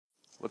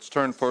Let's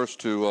turn first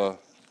to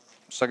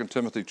 2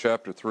 Timothy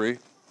chapter 3.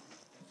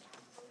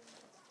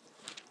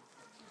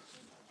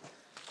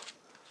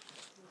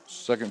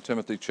 2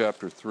 Timothy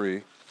chapter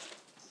 3.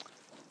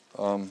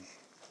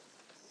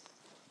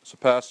 It's a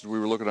passage we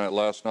were looking at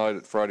last night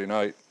at Friday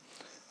night.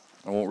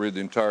 I won't read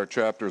the entire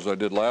chapter as I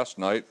did last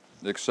night,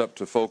 except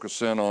to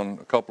focus in on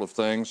a couple of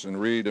things and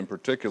read in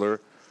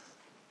particular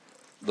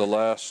the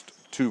last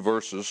two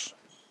verses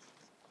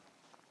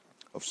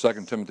of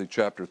 2 Timothy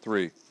chapter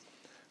 3.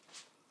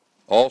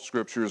 All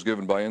Scripture is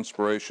given by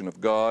inspiration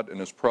of God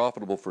and is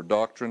profitable for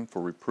doctrine,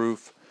 for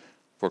reproof,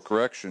 for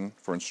correction,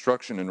 for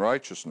instruction in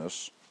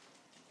righteousness,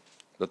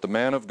 that the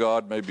man of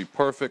God may be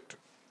perfect,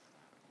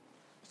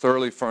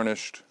 thoroughly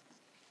furnished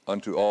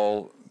unto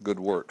all good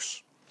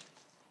works.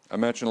 I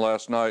mentioned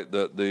last night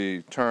that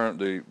the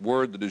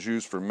word that is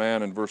used for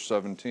man in verse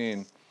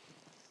 17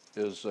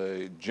 is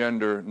a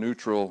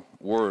gender-neutral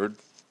word.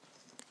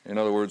 In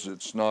other words,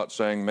 it's not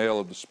saying male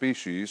of the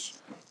species.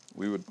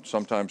 We would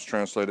sometimes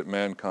translate it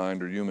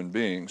mankind or human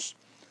beings,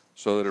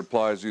 so that it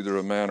applies either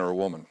a man or a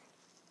woman.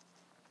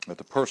 That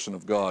the person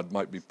of God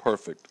might be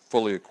perfect,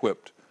 fully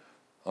equipped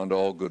unto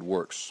all good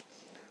works.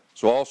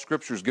 So all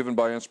Scripture is given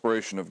by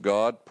inspiration of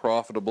God,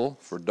 profitable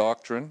for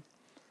doctrine,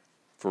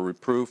 for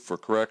reproof, for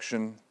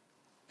correction,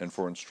 and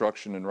for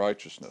instruction in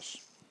righteousness.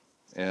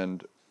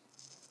 And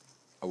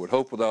I would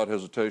hope without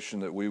hesitation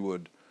that we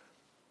would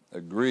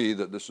agree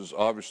that this is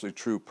obviously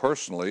true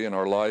personally in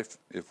our life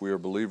if we are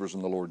believers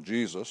in the Lord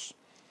Jesus.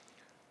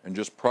 And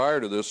just prior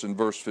to this, in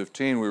verse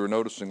 15, we were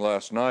noticing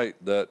last night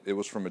that it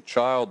was from a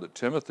child that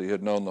Timothy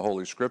had known the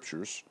Holy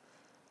Scriptures,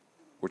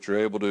 which are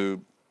able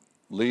to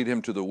lead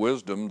him to the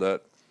wisdom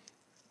that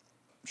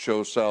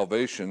shows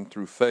salvation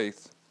through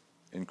faith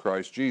in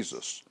Christ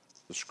Jesus,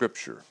 the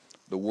Scripture,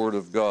 the Word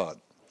of God.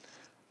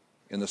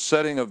 In the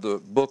setting of the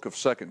book of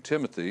 2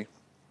 Timothy,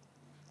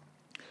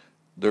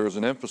 there is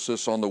an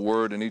emphasis on the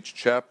word in each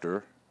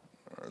chapter,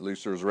 or at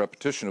least there's a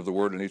repetition of the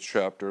word in each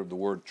chapter of the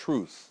word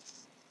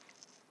truth,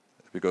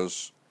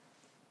 because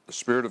the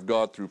Spirit of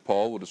God through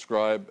Paul will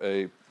describe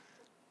a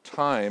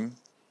time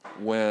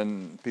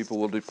when people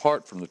will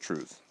depart from the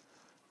truth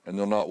and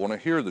they'll not want to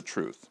hear the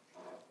truth.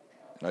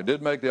 And I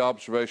did make the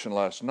observation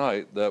last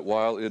night that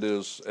while it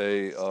is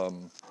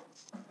an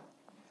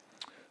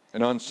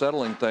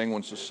unsettling thing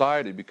when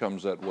society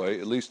becomes that way,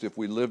 at least if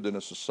we lived in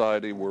a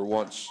society where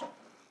once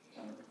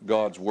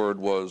God's Word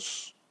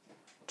was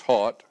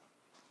taught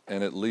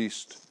and at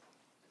least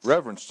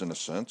reverenced in a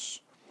sense,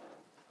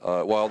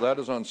 while that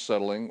is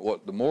unsettling,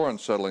 what the more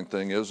unsettling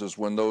thing is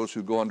when those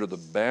who go under the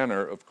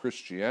banner of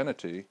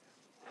Christianity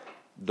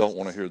don't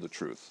want to hear the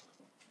truth.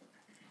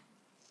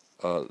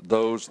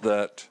 Those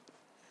that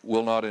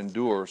will not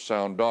endure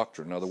sound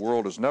doctrine. Now, the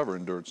world has never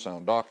endured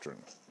sound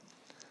doctrine.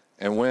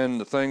 And when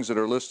the things that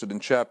are listed in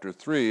chapter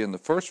 3 in the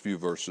first few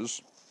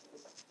verses,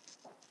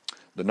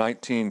 the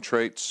 19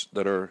 traits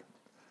that are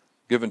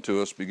given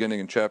to us beginning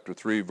in chapter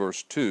 3,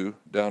 verse 2,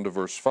 down to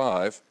verse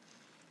 5,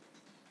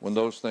 when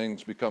those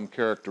things become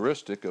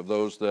characteristic of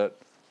those that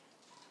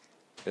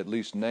at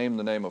least name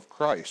the name of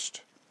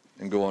Christ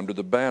and go under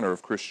the banner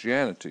of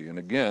Christianity. And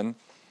again,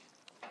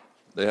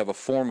 they have a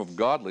form of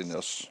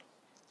godliness.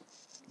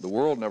 The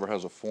world never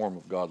has a form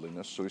of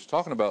godliness. So he's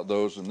talking about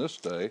those in this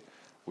day,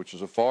 which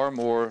is a far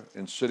more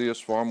insidious,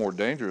 far more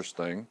dangerous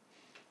thing.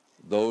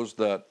 Those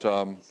that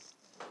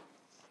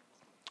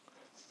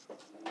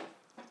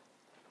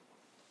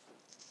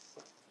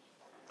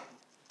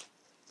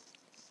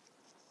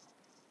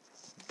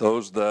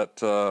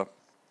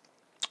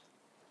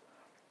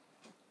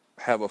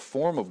have a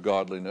form of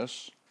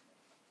godliness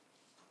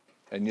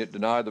and yet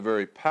deny the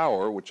very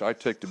power, which I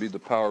take to be the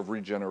power of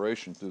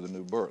regeneration through the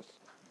new birth.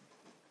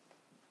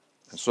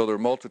 And so there are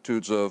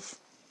multitudes of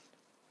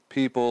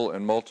people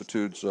and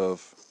multitudes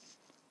of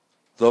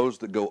those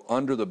that go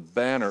under the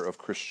banner of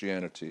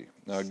Christianity.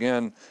 Now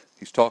again,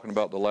 he's talking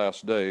about the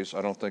last days.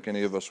 I don't think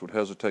any of us would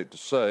hesitate to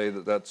say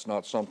that that's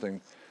not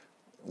something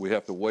we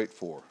have to wait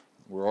for.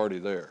 We're already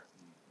there.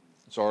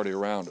 It's already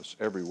around us,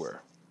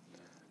 everywhere.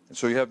 And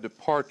so you have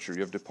departure.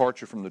 You have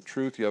departure from the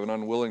truth. You have an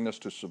unwillingness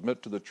to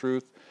submit to the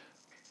truth.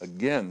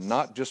 Again,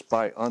 not just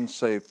by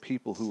unsaved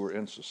people who are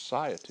in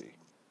society,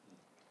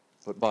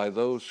 but by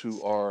those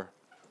who are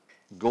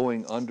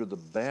going under the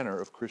banner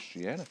of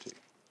Christianity,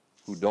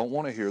 who don't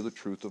want to hear the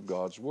truth of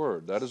God's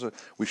Word.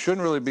 We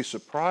shouldn't really be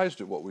surprised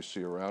at what we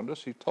see around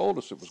us. He told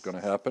us it was going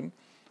to happen.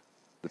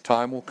 The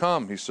time will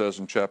come, he says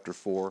in chapter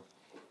 4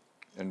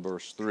 and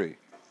verse 3.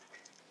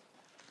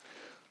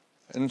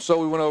 And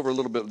so we went over a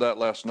little bit of that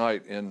last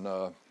night in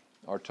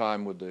our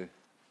time with the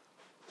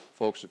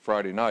folks at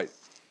Friday night.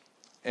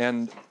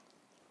 And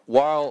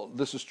while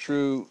this is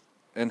true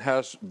and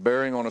has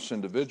bearing on us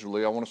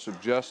individually, I want to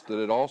suggest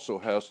that it also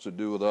has to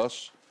do with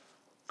us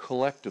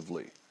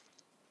collectively.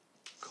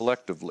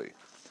 Collectively.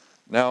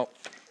 Now,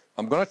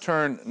 I'm going to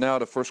turn now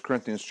to 1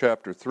 Corinthians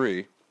chapter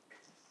 3.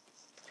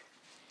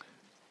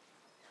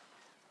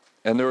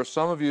 And there are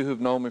some of you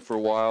who've known me for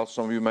a while.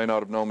 Some of you may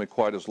not have known me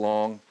quite as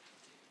long.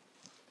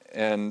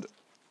 And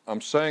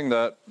I'm saying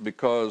that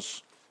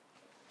because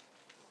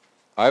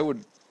I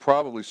would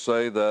probably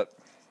say that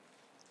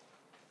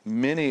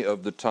many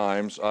of the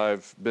times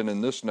I've been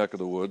in this neck of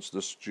the woods,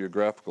 this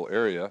geographical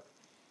area,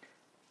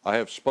 I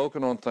have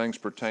spoken on things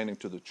pertaining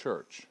to the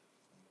church.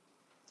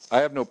 I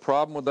have no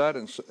problem with that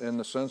in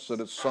the sense that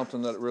it's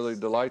something that really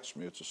delights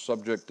me. It's a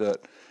subject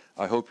that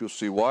I hope you'll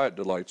see why it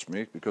delights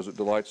me, because it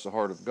delights the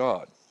heart of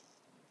God.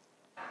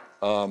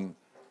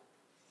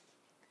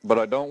 But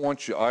I don't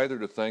want you either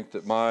to think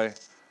that my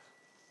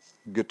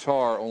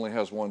guitar only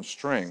has one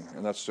string,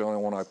 and that's the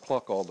only one I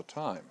pluck all the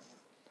time,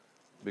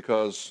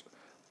 because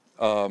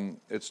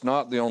it's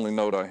not the only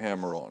note I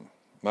hammer on.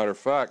 Matter of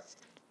fact,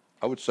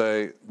 I would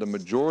say the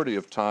majority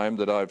of time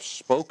that I've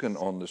spoken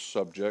on this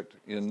subject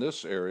in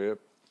this area,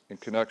 in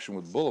connection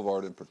with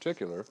Boulevard in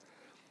particular,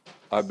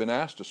 I've been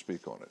asked to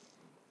speak on it.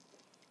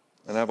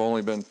 And I've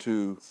only been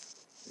too,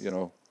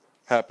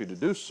 happy to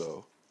do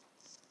so.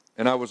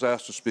 And I was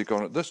asked to speak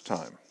on it this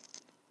time.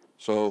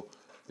 So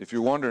if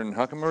you're wondering,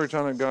 how come every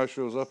time that guy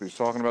shows up, he's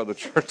talking about the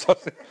church?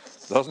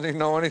 Doesn't he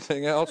know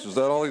anything else? Is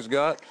that all he's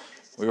got?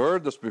 We've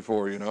heard this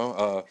before,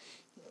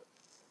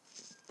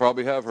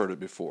 Probably have heard it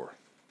before.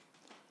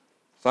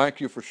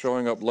 Thank you for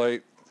showing up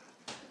late.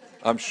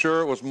 I'm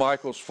sure it was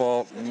Michael's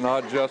fault,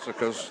 not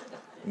Jessica's.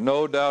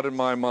 No doubt in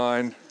my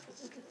mind.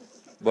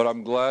 But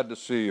I'm glad to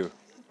see you.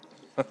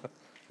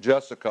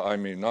 Jessica, I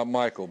mean, not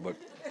Michael, but...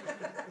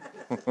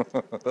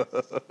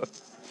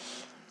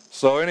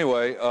 So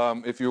anyway,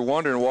 if you're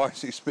wondering why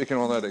is he speaking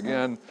on that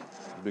again,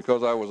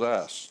 because I was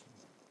asked.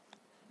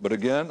 But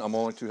again, I'm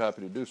only too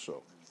happy to do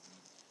so.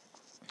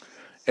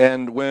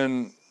 And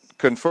when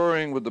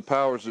conferring with the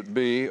powers that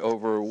be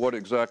over what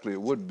exactly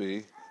it would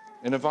be,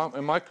 and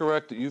am I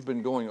correct that you've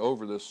been going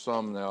over this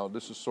some now?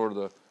 This is sort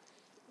of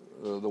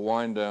the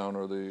wind down,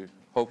 or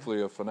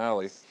hopefully a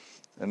finale,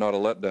 and not a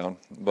letdown.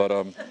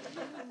 But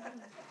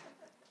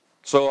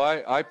so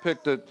I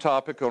picked a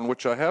topic on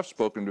which I have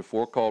spoken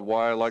before, called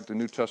 "Why I Like the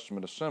New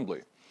Testament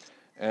Assembly,"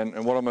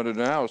 and what I'm going to do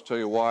now is tell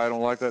you why I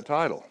don't like that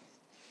title.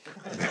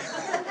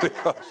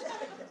 Because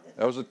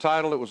that was a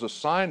title that was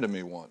assigned to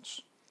me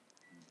once.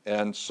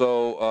 And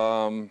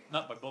so...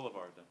 not by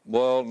Boulevard, then.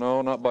 Well,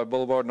 no, not by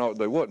Boulevard. No,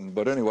 they wouldn't.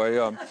 But anyway,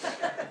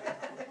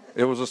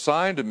 it was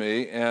assigned to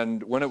me,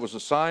 and when it was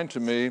assigned to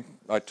me,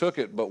 I took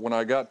it. But when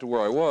I got to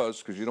where I was,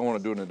 because you don't want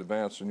to do it in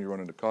advance and you run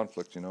into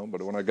conflict,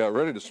 but when I got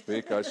ready to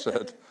speak, I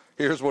said,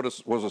 here's what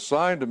was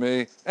assigned to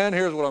me, and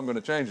here's what I'm going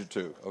to change it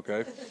to,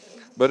 okay?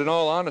 But in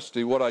all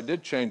honesty, what I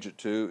did change it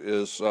to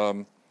is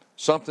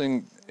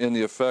something in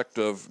the effect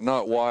of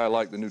not why I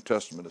like the New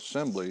Testament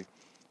Assembly,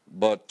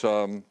 but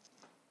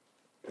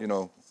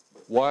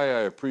why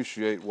I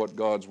appreciate what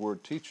God's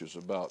Word teaches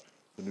about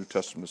the New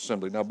Testament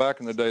Assembly. Now, back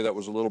in the day, that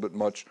was a little bit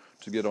much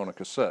to get on a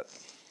cassette.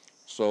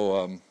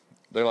 So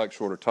they like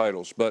shorter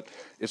titles. But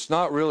it's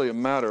not really a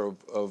matter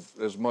of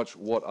as much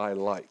what I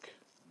like.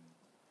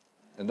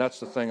 And that's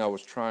the thing I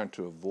was trying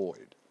to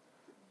avoid.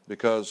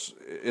 Because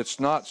it's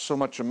not so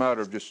much a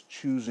matter of just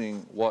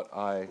choosing what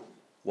I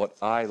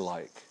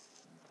like.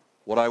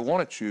 What I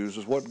want to choose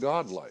is what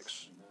God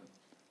likes.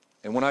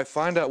 And when I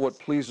find out what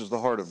pleases the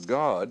heart of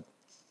God,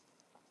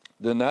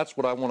 then that's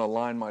what I want to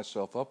line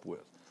myself up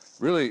with.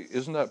 Really,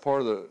 isn't that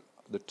part of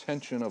the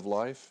tension of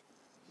life?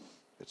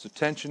 It's a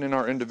tension in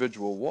our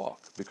individual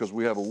walk, because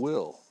we have a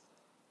will,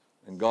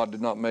 and God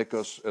did not make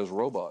us as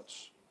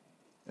robots.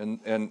 And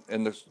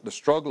the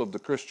struggle of the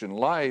Christian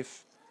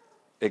life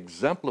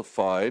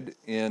exemplified,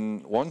 in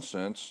one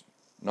sense,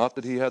 not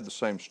that he had the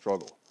same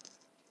struggle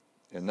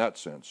in that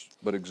sense,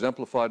 but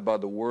exemplified by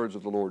the words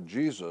of the Lord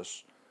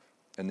Jesus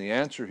and the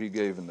answer he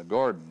gave in the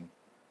garden,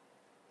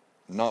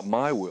 not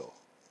my will,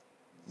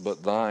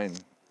 but thine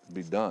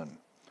be done.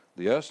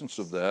 The essence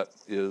of that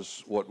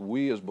is what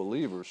we as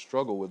believers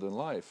struggle with in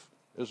life,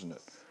 isn't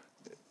it?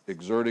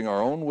 Exerting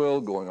our own will,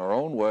 going our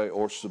own way,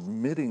 or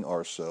submitting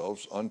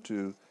ourselves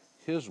unto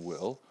his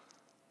will,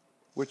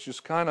 which is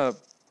kind of,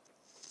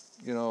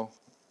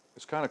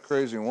 it's kind of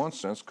crazy in one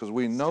sense, because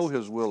we know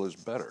his will is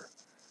better.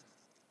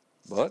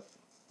 But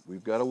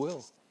we've got a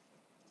will.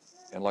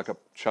 And like a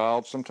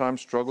child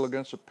sometimes struggles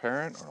against a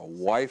parent, or a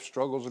wife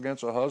struggles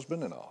against a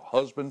husband, and a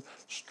husband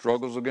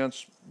struggles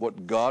against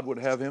what God would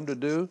have him to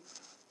do.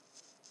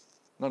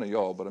 None of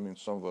y'all, but I mean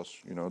some of us,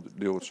 that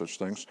deal with such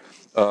things.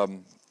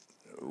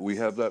 We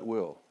have that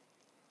will.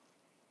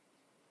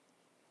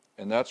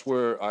 And that's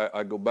where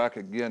I go back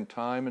again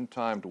time and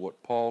time to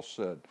what Paul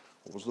said.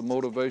 What was the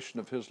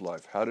motivation of his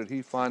life? How did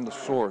he find the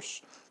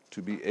source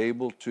to be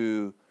able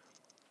to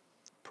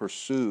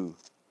pursue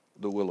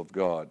the will of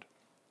God,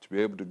 to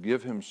be able to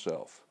give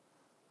himself?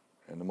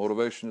 And the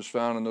motivation is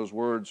found in those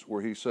words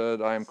where he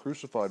said, I am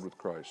crucified with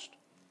Christ.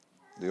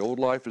 The old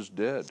life is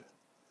dead.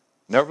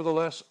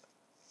 Nevertheless,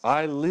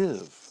 I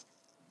live.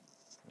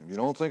 If you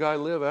don't think I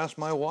live, ask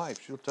my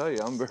wife. She'll tell you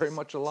I'm very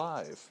much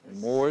alive in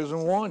more ways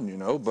than one,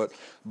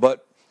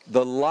 But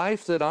the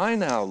life that I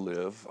now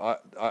live,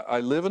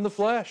 I live in the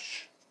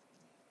flesh.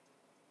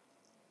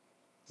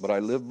 But I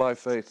live by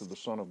faith of the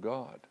Son of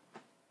God,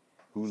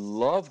 who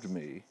loved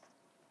me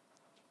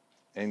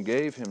and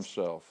gave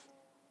himself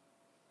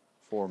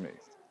for me.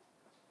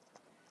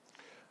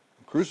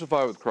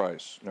 Crucify with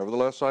Christ.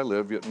 Nevertheless I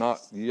live, yet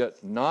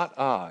not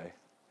I,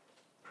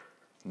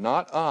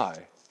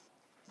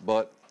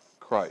 but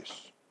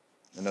Christ.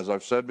 And as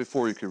I've said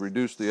before, you could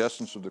reduce the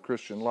essence of the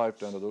Christian life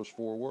down to those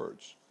 4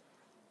 words.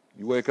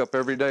 You wake up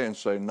every day and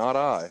say, not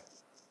I,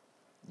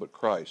 but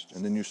Christ.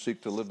 And then you seek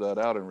to live that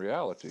out in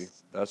reality.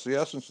 That's the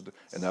essence of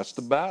and that's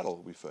the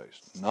battle we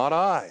face. Not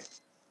I,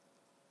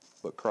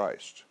 but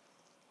Christ.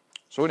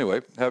 So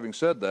anyway, having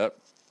said that,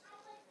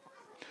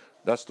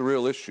 that's the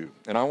real issue.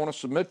 And I want to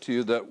submit to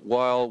you that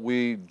while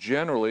we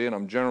generally, and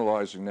I'm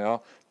generalizing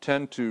now,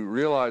 tend to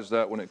realize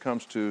that when it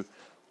comes to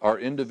our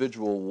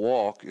individual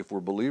walk, if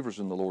we're believers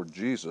in the Lord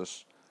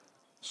Jesus,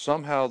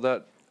 somehow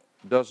that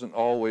doesn't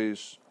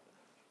always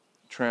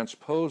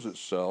transpose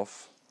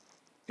itself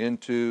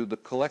into the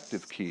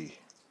collective key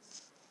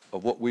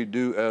of what we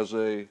do as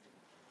a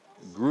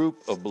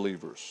group of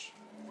believers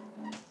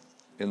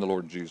in the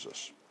Lord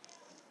Jesus.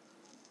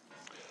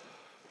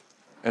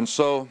 And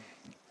so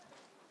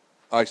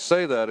I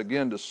say that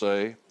again to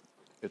say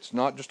it's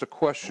not just a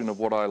question of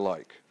what I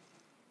like.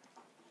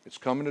 It's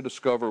coming to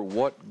discover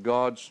what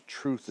God's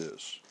truth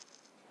is.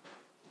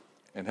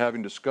 And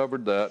having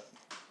discovered that,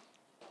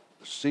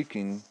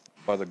 seeking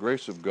by the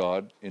grace of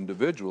God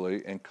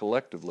individually and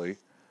collectively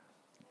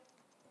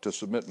to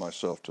submit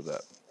myself to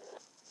that.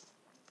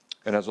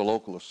 And as a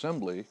local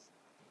assembly,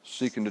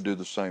 seeking to do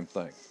the same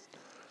thing.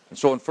 And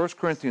so in 1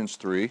 Corinthians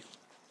 3,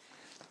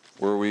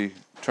 where we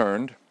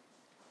turned,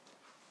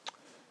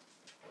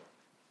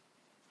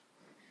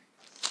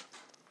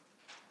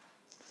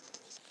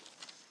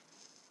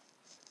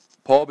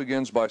 Paul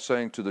begins by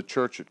saying to the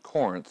church at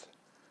Corinth,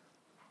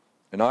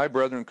 and I,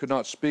 brethren, could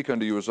not speak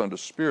unto you as unto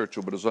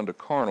spiritual, but as unto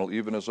carnal,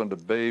 even as unto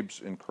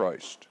babes in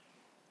Christ.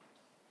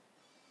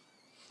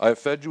 I have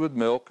fed you with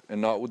milk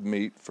and not with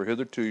meat, for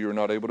hitherto you are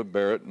not able to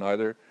bear it,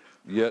 neither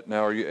yet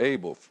now are you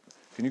able.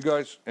 Can you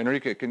guys,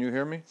 Enrique, can you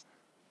hear me?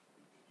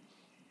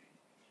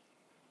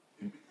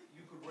 You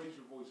could raise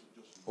your voice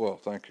just a Well,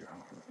 thank you.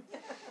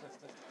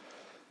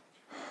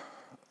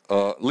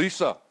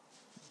 Lisa.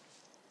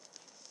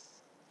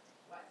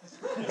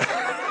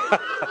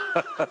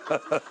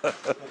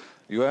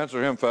 You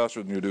answer him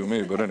faster than you do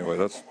me, but anyway,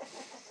 that's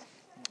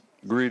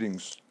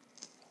greetings.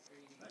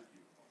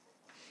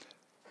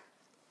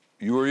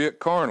 You are yet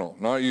carnal,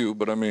 not you,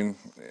 but I mean,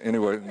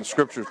 anyway, the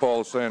scripture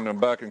Paul is saying, I'm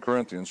back in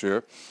Corinthians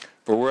here.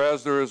 For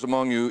whereas there is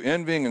among you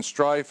envying and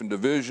strife and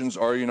divisions,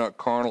 are you not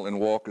carnal and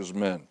walk as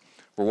men?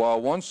 For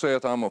while one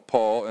saith, I'm of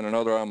Paul, and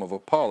another, I'm of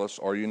Apollos,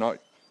 are you not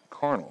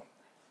carnal?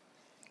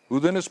 Who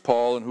then is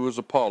Paul and who is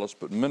Apollos,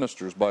 but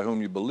ministers by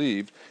whom you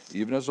believed,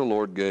 even as the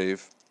Lord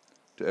gave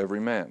to every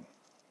man?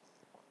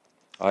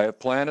 I have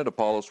planted,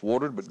 Apollos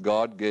watered, but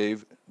God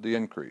gave the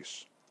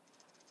increase.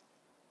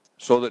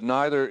 So that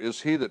neither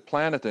is he that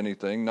planteth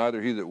anything,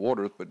 neither he that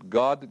watereth, but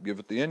God that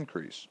giveth the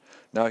increase.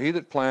 Now he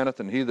that planteth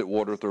and he that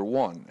watereth are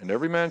one, and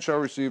every man shall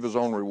receive his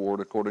own reward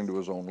according to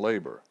his own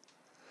labor.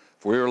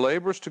 For we are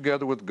laborers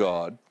together with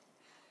God.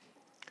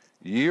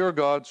 Ye are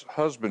God's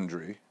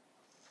husbandry.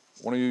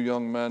 One of you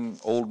young men,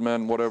 old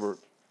men, whatever,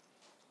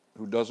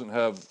 who doesn't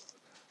have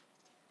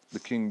the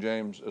King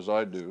James as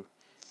I do,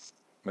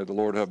 may the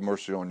Lord have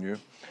mercy on you.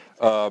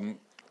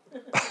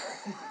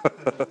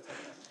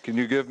 Can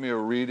you give me a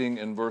reading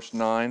in verse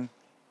 9?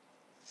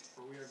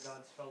 For we are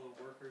God's fellow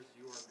workers,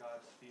 you are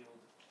God's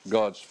field.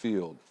 God's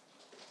field.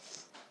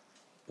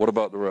 What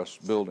about the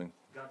rest? Building.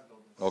 God's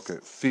building.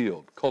 Okay,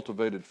 field.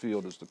 Cultivated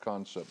field is the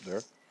concept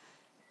there.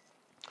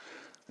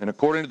 And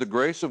according to the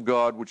grace of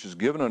God which is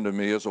given unto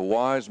me as a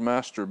wise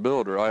master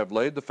builder, I have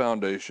laid the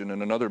foundation,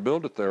 and another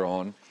buildeth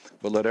thereon.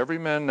 But let every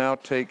man now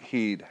take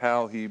heed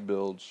how he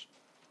builds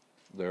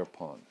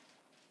thereupon.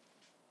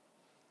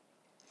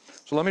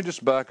 So let me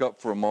just back up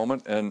for a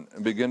moment and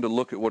begin to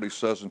look at what he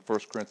says in 1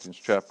 Corinthians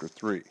chapter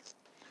 3.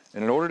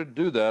 And in order to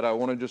do that, I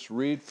want to just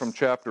read from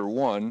chapter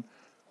 1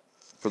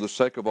 for the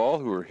sake of all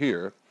who are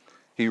here.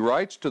 He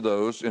writes to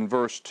those in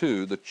verse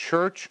 2, the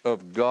church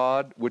of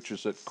God which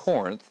is at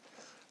Corinth,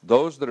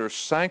 those that are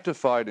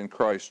sanctified in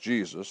Christ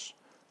Jesus,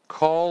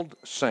 called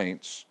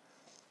saints,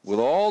 with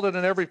all that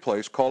in every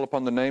place call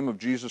upon the name of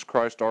Jesus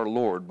Christ our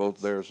Lord, both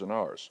theirs and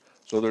ours.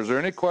 So is there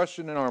any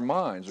question in our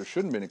minds? There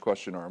shouldn't be any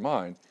question in our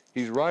mind.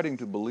 He's writing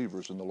to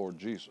believers in the Lord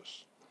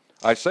Jesus.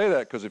 I say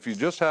that because if you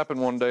just happened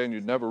one day and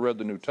you'd never read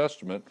the New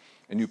Testament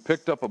and you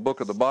picked up a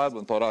book of the Bible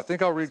and thought, I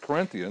think I'll read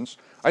Corinthians,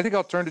 I think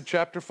I'll turn to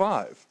chapter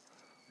 5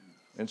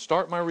 and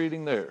start my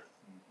reading there.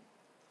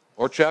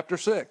 Or chapter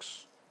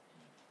 6.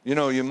 You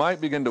know, you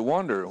might begin to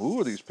wonder,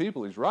 who are these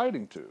people he's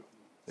writing to?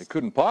 They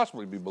couldn't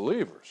possibly be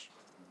believers.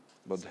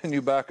 But then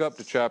you back up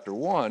to chapter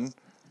 1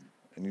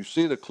 and you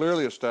see the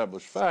clearly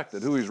established fact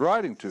that who he's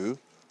writing to,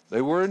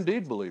 they were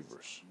indeed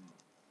believers.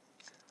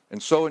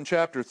 And so in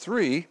chapter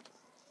 3,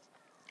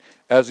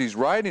 as he's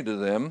writing to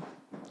them,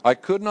 I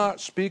could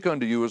not speak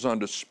unto you as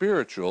unto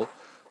spiritual,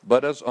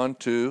 but as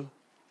unto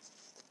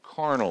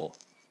carnal.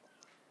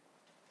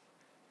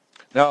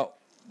 Now,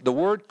 the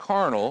word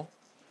carnal,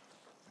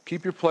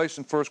 keep your place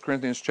in 1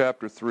 Corinthians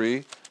chapter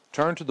 3.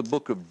 Turn to the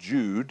book of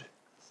Jude,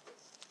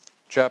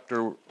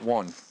 chapter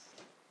 1.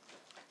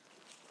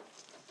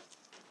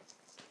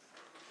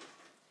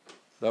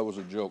 That was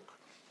a joke.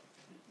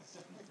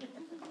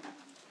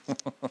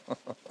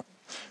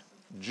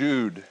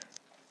 Jude.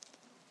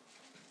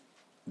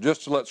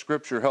 Just to let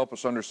Scripture help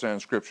us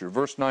understand Scripture.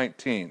 Verse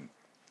 19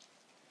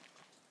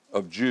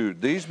 of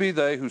Jude. These be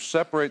they who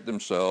separate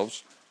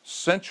themselves,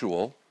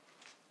 sensual,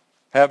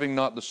 having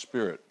not the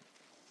Spirit.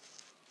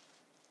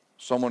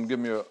 Someone give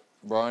me a,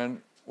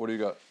 Brian, what do you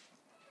got?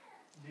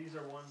 These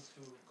are ones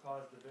who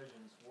cause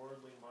divisions,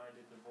 worldly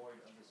minded, devoid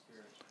of the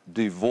Spirit.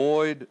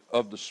 Devoid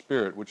of the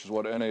Spirit, which is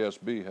what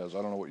NASB has.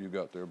 I don't know what you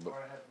got there, but Or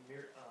I have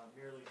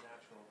merely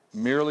natural.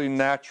 merely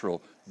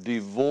natural,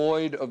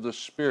 devoid of the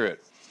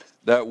Spirit.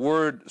 That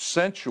word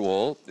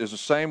sensual is the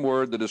same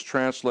word that is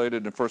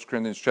translated in 1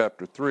 Corinthians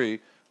chapter 3,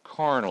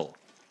 carnal.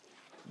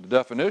 The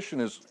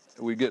definition is,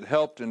 we get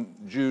helped in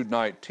Jude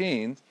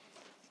 19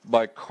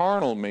 by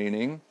carnal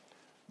meaning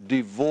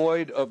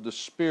devoid of the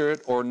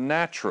Spirit or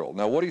natural.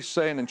 Now what he's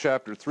saying in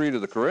chapter 3 to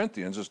the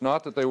Corinthians is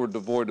not that they were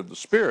devoid of the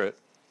Spirit,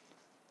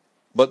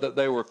 but that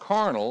they were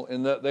carnal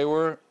in that they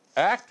were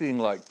acting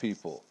like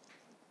people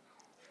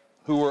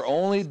who were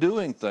only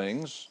doing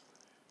things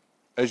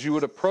as you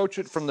would approach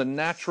it from the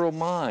natural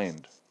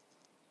mind.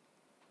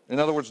 In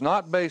other words,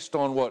 not based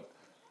on what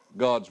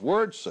God's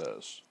Word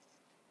says,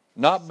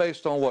 not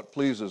based on what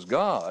pleases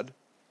God,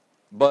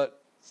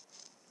 but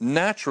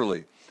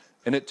naturally.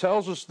 And it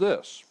tells us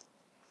this,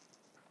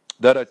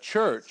 that a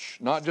church,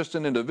 not just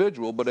an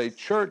individual, but a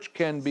church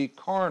can be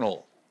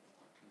carnal.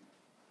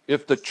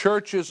 If the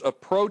church's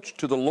approach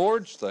to the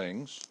Lord's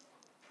things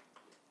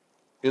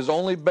is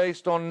only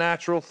based on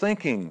natural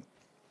thinking.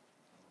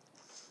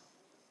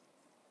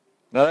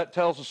 Now that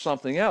tells us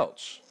something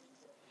else.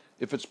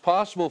 If it's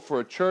possible for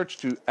a church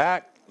to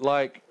act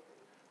like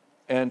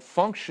and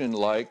function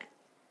like,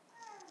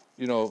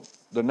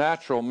 the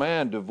natural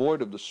man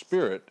devoid of the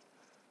Spirit,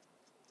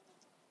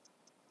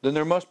 then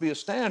there must be a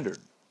standard.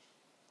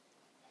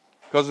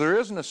 Because there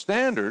isn't a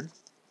standard,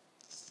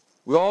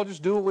 we all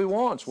just do what we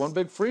want. It's one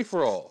big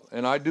free-for-all.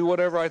 And I do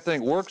whatever I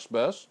think works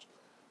best,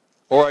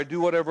 or I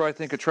do whatever I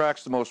think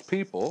attracts the most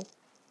people,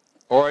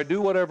 or I do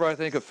whatever I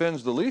think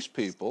offends the least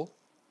people,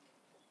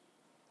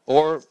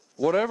 or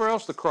whatever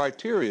else the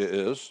criteria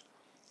is,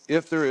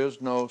 if there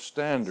is no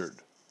standard.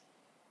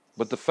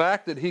 But the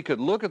fact that he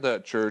could look at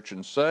that church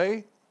and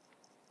say,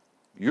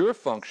 you're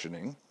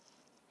functioning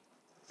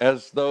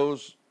as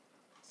those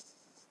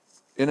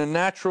in a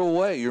natural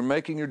way. You're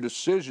making your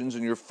decisions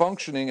and you're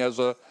functioning as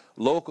a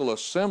local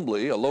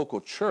assembly, a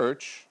local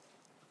church,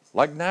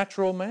 like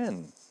natural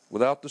men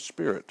without the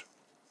Spirit.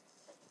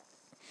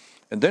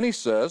 And then he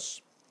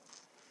says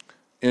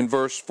in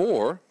verse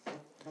 4,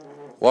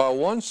 while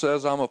one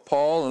says, I'm of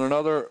Paul, and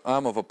another,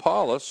 I'm of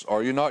Apollos,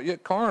 are you not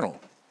yet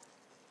carnal?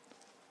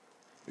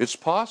 It's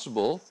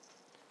possible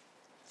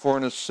for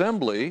an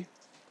assembly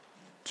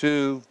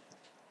to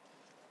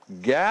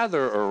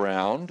gather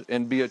around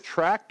and be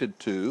attracted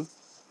to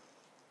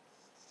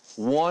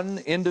one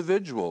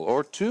individual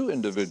or two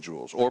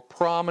individuals or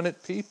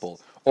prominent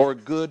people or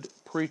good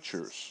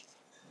preachers.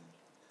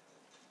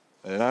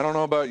 And I don't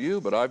know about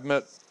you, but I've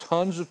met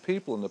tons of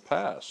people in the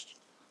past.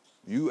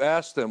 You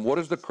ask them, what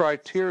is the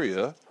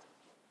criteria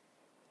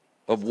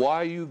of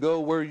why you go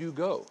where you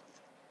go?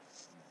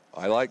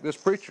 I like this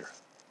preacher.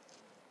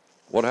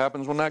 What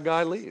happens when that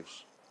guy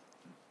leaves?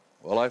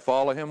 Well, I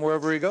follow him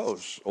wherever he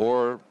goes.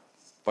 Or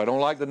if I don't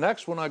like the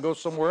next one, I go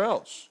somewhere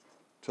else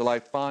till I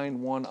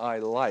find one I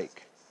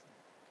like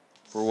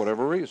for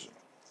whatever reason.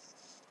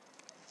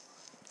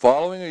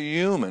 Following a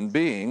human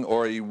being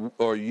or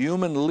a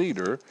human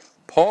leader,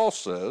 Paul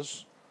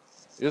says,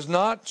 is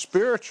not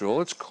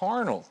spiritual, it's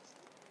carnal.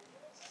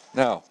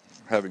 Now,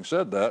 having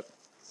said that,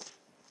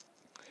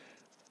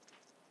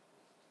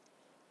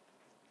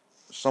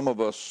 some of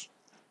us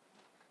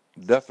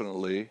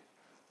definitely,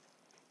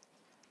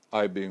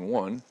 I being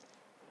one,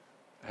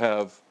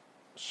 have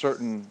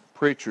certain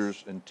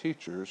preachers and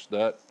teachers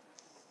that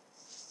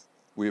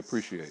we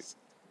appreciate.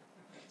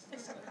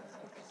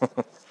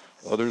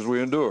 Others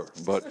we endure,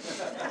 but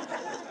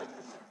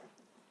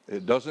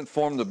it doesn't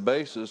form the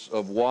basis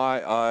of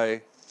why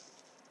I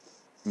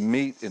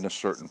meet in a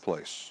certain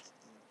place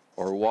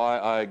or why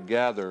I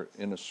gather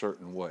in a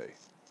certain way.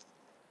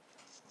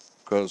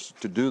 Because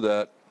to do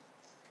that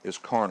is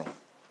carnal.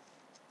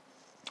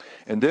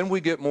 And then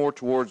we get more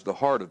towards the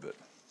heart of it.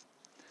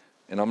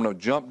 And I'm going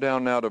to jump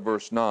down now to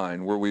verse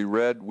 9 where we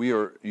read,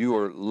 you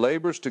are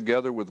labors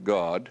together with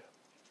God,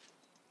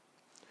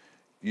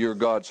 you're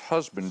God's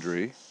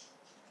husbandry,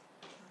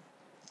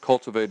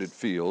 cultivated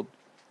field,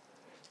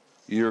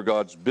 you're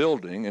God's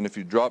building, and if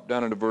you drop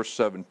down into verse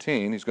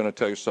 17, he's going to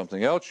tell you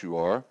something else you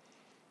are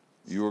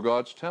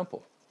God's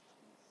temple.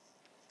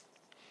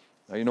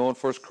 Now you know in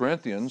 1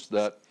 Corinthians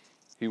that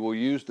he will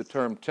use the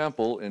term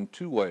temple in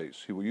two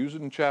ways. He will use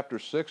it in chapter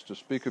 6 to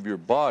speak of your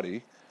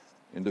body.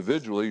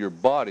 Individually, your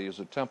body is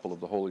a temple of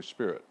the Holy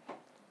Spirit.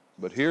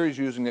 But here he's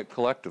using it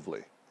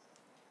collectively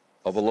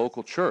of a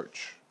local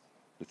church,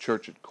 the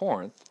church at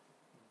Corinth,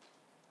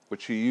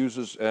 which he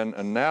uses an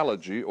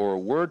analogy or a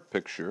word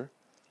picture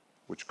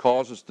which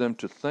causes them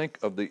to think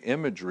of the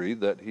imagery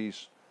that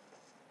he's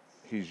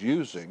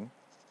using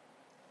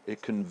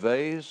It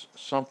conveys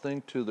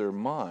something to their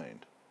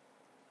mind.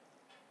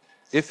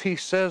 If he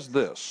says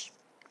this,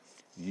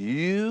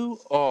 you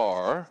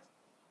are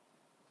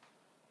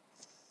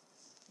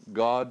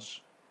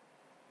God's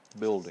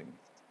building.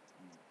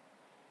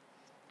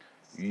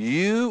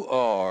 You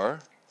are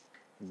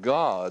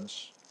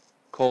God's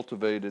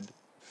cultivated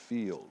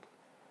field.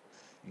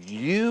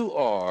 You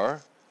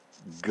are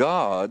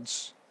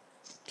God's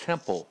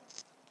temple.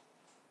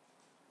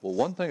 Well,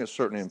 one thing it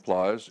certainly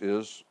implies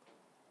is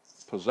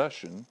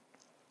possession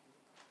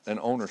and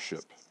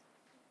ownership.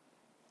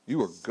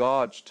 You are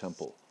God's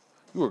temple.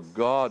 You are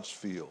God's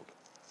field.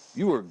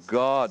 You are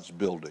God's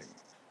building.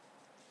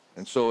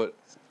 And so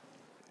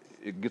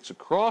it gets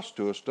across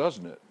to us,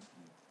 doesn't it?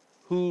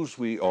 Whose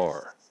we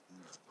are.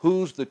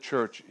 Whose the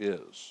church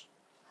is.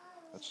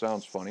 That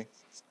sounds funny.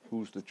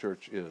 Whose the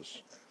church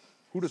is.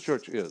 Who the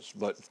church is.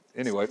 But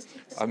anyway,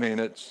 I mean,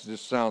 it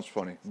just sounds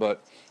funny.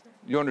 But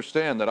you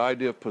understand that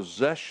idea of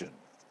possession.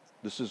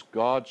 This is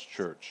God's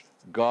church,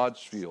 God's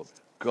field,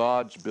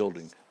 God's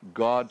building,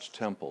 God's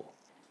temple.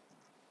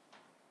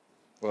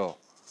 Well,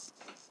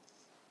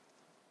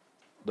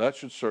 that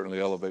should certainly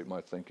elevate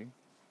my thinking.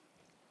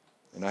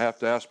 And I have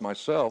to ask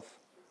myself,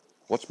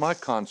 what's my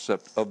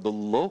concept of the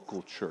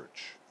local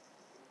church?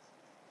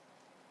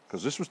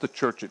 Because this was the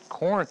church at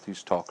Corinth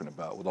he's talking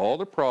about, with all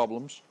their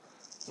problems,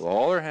 with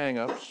all their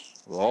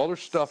hang-ups, with all their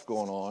stuff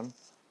going on.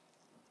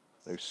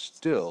 They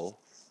still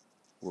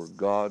were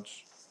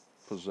God's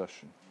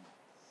possession.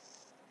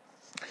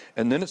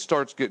 And then it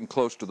starts getting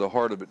close to the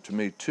heart of it to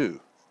me too.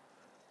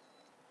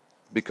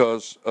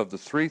 Because of the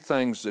three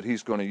things that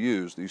he's going to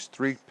use, these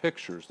three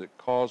pictures that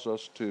cause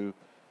us to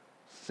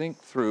think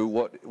through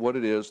what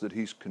it is that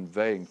he's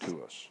conveying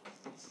to us.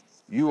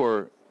 You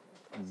are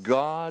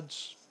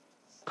God's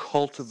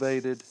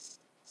cultivated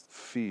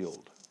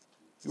field.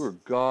 You are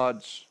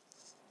God's,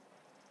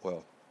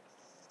 well,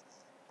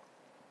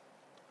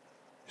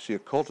 you see, a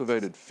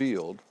cultivated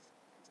field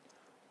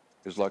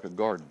is like a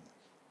garden.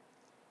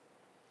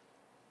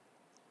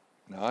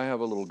 Now, I have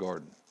a little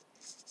garden.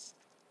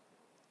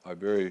 I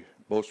very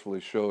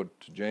boastfully showed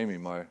to Jamie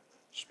my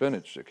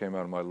spinach that came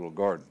out of my little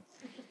garden.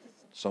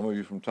 Some of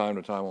you from time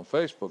to time on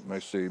Facebook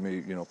may see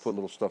me, put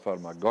little stuff out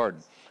of my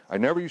garden. I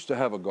never used to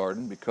have a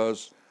garden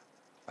because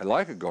I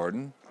like a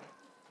garden.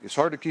 It's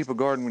hard to keep a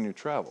garden when you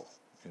travel,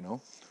 So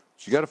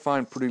you got to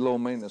find pretty low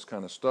maintenance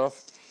kind of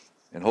stuff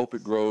and hope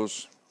it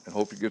grows and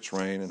hope it gets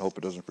rain and hope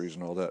it doesn't freeze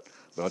and all that.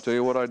 But I'll tell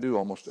you what I do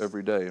almost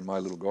every day in my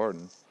little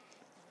garden.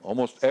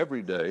 Almost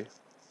every day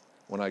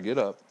when I get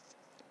up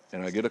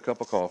and I get a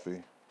cup of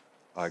coffee,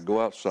 I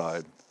go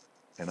outside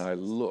and I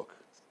look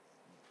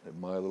at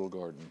my little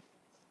garden.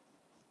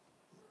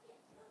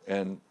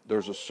 And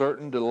there's a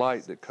certain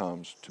delight that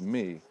comes to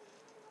me.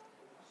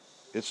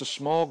 It's a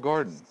small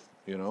garden,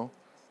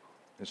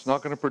 It's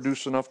not going to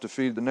produce enough to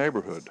feed the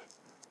neighborhood.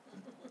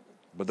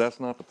 But that's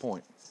not the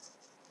point.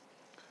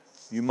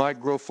 You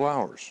might grow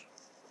flowers.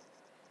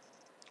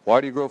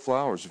 Why do you grow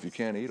flowers if you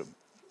can't eat them?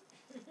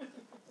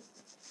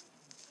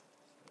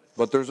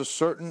 But there's a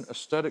certain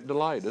aesthetic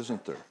delight,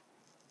 isn't there?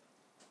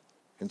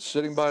 In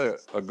sitting by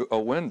a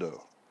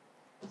window,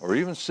 or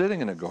even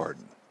sitting in a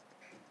garden,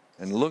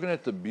 and looking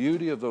at the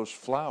beauty of those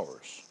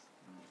flowers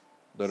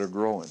that are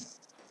growing.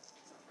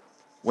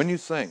 When you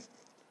think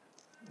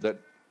that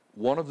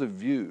one of the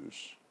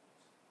views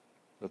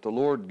that the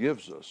Lord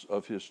gives us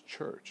of his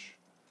church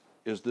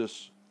is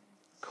this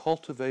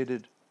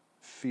cultivated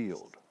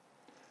field.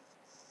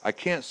 I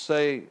can't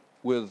say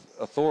with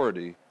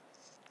authority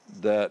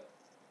that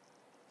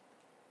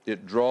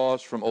it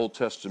draws from Old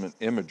Testament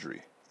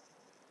imagery,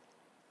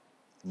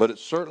 but it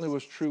certainly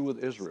was true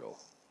with Israel.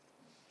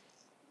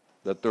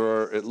 That there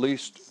are at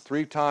least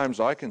 3 times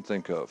I can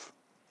think of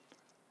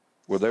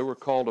where they were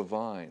called a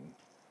vine.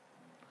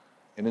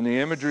 And in the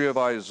imagery of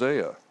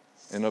Isaiah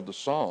and of the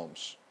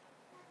Psalms,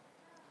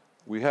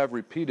 we have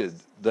repeated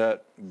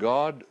that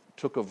God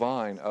took a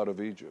vine out of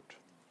Egypt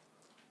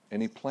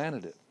and he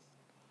planted it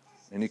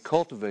and he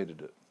cultivated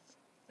it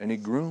and he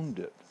groomed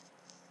it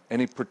and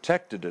he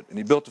protected it and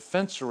he built a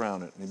fence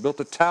around it and he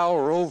built a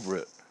tower over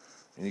it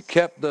and he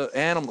kept the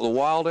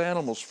wild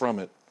animals from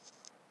it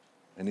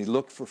and he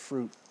looked for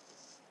fruit.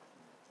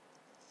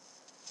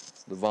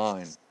 The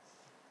vine.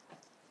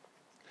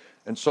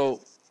 And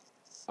so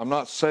I'm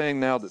not saying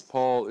now that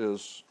Paul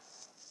is,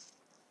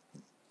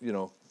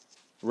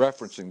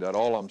 referencing that.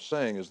 All I'm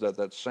saying is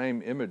that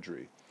same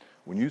imagery,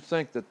 when you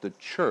think that the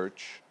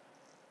church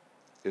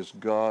is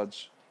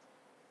God's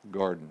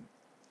garden,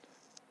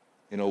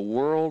 in a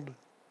world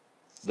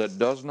that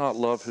does not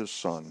love his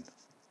son,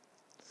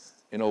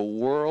 in a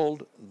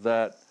world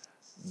that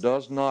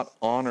does not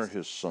honor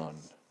his son,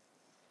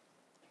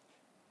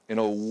 in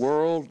a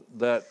world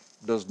that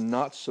does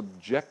not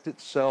subject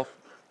itself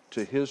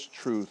to his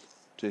truth,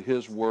 to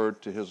his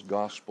word, to his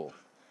gospel,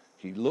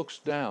 he looks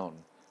down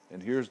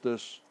and here's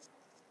this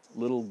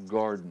little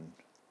garden,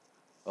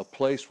 a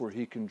place where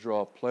he can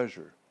draw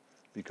pleasure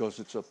because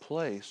it's a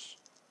place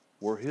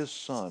where his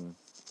son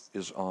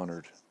is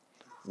honored,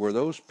 where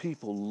those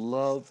people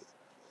love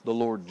the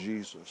Lord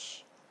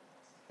Jesus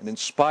And in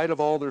spite of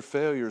all their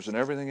failures and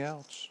everything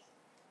else,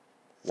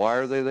 why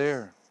are they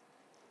there?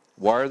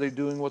 Why are they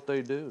doing what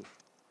they do?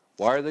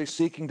 Why are they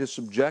seeking to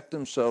subject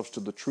themselves to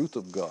the truth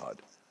of God?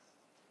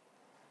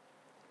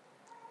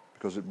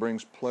 Because it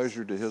brings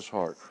pleasure to His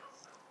heart.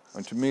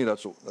 And to me,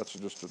 it's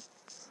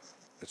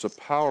a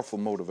powerful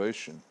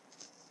motivation.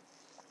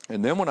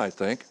 And then when I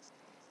think,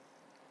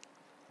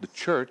 the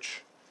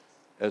church,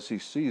 as He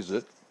sees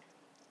it,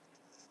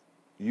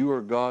 you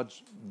are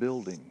God's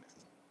building.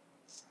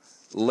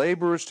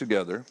 Laborers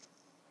together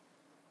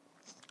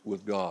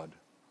with God.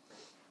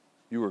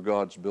 You are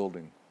God's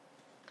building.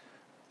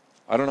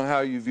 I don't know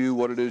how you view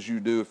what it is you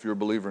do if you're a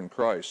believer in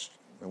Christ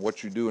and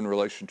what you do in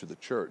relation to the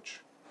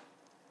church.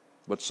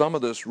 But some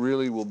of this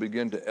really will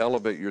begin to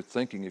elevate your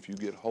thinking if you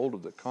get hold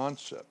of the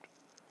concept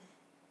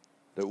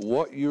that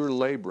what you're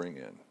laboring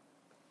in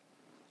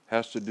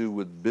has to do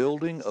with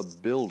building a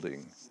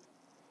building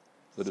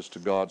that is to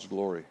God's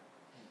glory.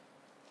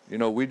 You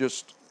know, we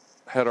just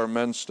had our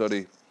men's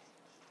study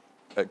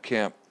at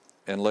camp,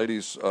 and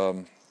ladies,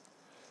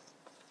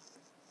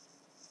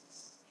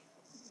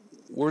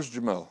 where's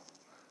Jamel?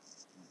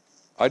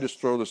 I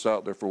just throw this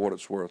out there for what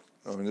it's worth.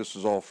 I mean, this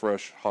is all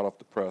fresh, hot off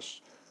the press.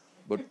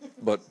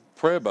 But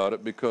pray about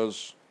it,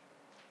 because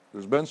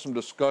there's been some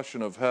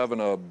discussion of having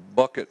a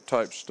bucket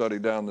type study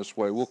down this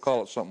way. We'll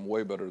call it something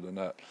way better than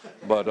that.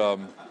 But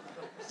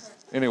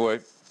anyway,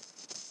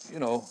 you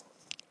know,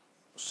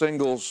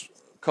 singles,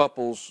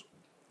 couples,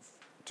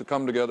 to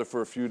come together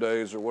for a few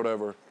days or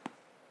whatever,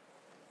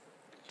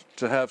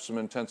 to have some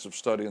intensive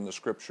study in the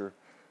Scripture.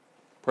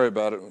 Pray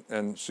about it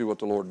and see what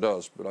the Lord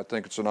does. But I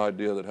think it's an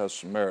idea that has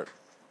some merit.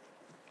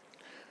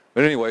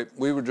 But anyway,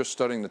 we were just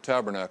studying the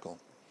tabernacle.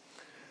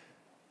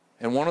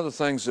 And one of the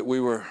things that we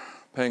were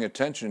paying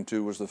attention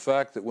to was the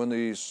fact that when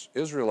these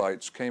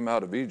Israelites came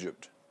out of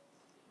Egypt,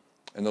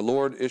 and the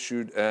Lord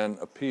issued an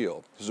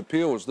appeal. His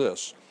appeal was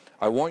this: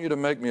 I want you to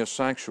make me a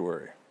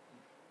sanctuary.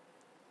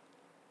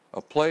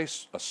 A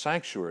place, a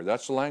sanctuary.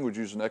 That's the language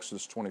used in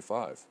Exodus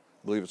 25.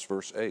 I believe it's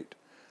verse 8.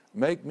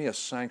 Make me a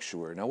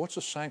sanctuary. Now, what's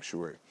a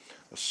sanctuary?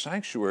 A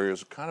sanctuary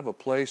is kind of a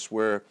place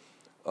where,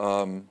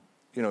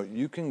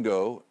 you can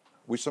go.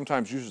 We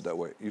sometimes use it that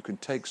way. You can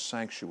take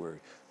sanctuary.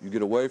 You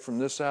get away from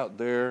this out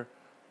there.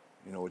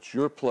 You know, it's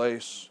your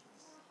place,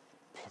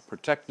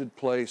 protected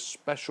place,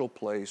 special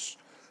place.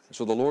 And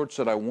so the Lord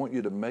said, I want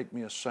you to make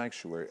me a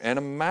sanctuary. And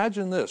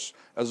imagine this,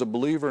 as a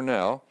believer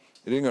now,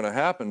 it ain't going to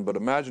happen, but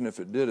imagine if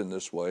it did in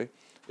this way.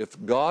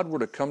 If God were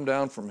to come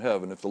down from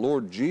heaven, if the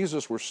Lord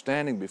Jesus were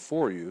standing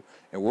before you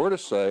and were to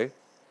say,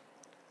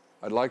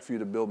 I'd like for you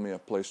to build me a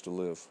place to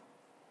live.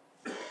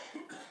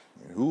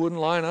 Who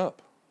wouldn't line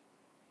up?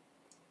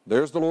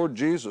 There's the Lord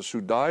Jesus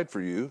who died for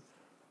you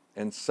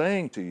and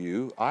saying to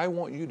you, I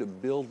want you to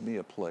build me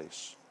a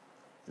place.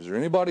 Is there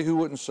anybody who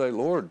wouldn't say,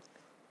 Lord,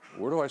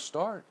 where do I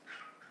start?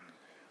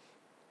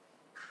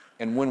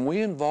 And when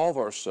we involve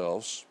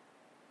ourselves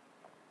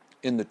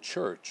in the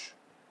church,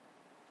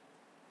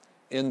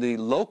 in the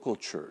local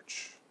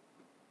church,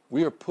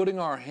 we are putting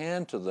our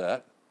hand to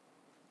that,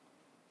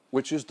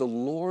 which is the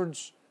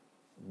Lord's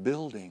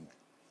building.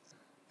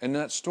 And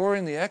that story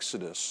in the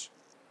Exodus,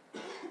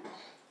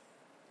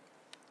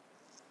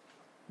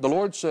 the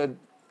Lord said,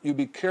 you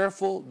be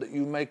careful that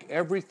you make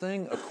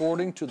everything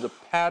according to the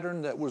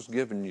pattern that was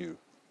given you.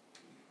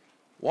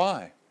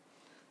 Why?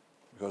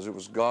 Because it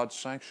was God's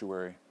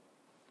sanctuary.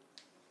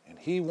 And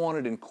He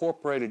wanted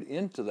incorporated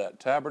into that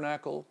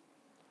tabernacle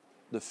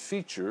the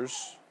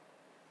features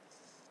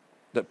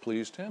that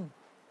pleased Him.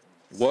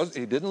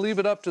 He didn't leave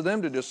it up to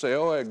them to just say,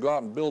 oh, hey, go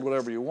out and build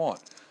whatever you want.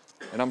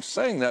 And I'm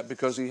saying that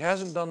because He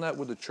hasn't done that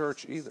with the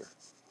church either.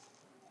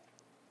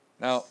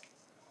 Now,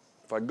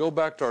 if I go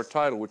back to our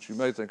title, which you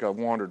may think I've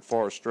wandered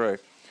far astray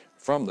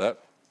from that,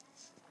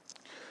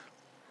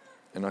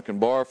 and I can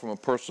borrow from a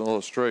personal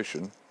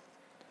illustration.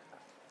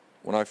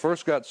 When I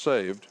first got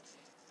saved,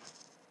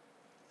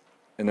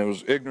 and I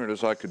was ignorant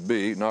as I could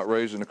be, not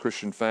raised in a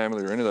Christian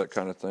family or any of that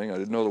kind of thing. I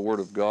didn't know the Word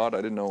of God. I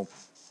didn't know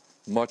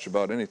much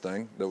about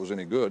anything that was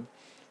any good.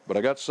 But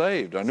I got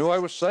saved. I knew I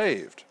was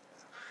saved.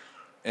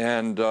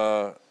 And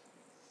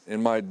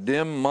in my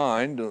dim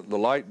mind, the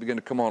light began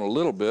to come on a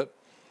little bit.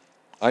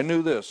 I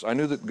knew this. I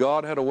knew that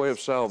God had a way of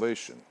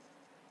salvation,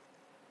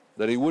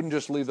 that He wouldn't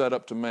just leave that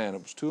up to man.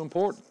 It was too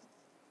important.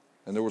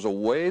 And there was a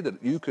way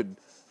that you could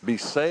be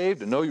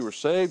saved and know you were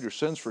saved, your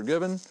sins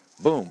forgiven.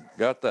 Boom,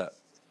 got that.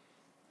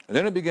 And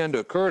then it began to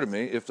occur to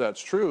me, if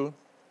that's true,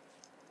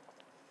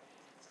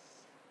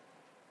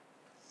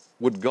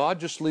 would God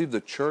just leave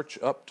the church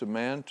up to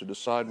man to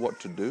decide what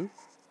to do?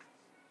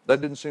 That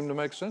didn't seem to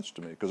make sense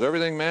to me, because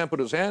everything man put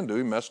his hand to,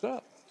 he messed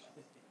up.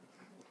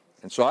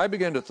 And so I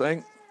began to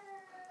think,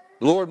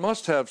 the Lord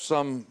must have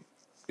some,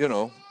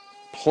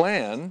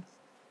 plan,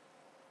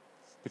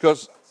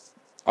 because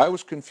I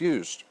was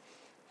confused.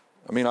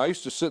 I mean, I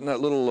used to sit in that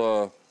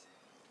little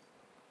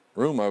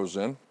room I was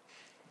in,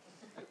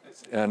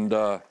 and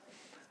I'd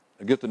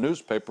get the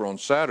newspaper on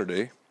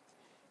Saturday,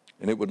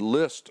 and it would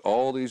list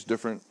all these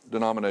different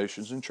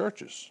denominations and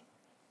churches.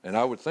 And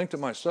I would think to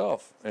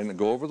myself, and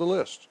go over the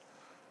list,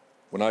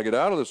 when I get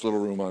out of this little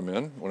room I'm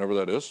in, whenever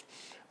that is,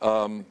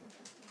 I'm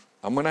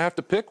going to have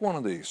to pick one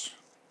of these.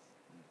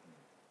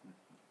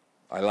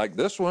 I like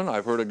this one.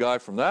 I've heard a guy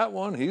from that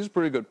one. He's a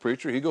pretty good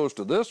preacher. He goes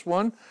to this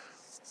one.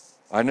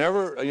 I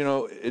never,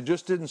 it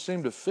just didn't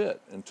seem to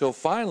fit until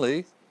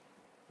finally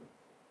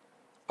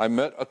I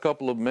met a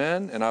couple of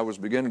men and I was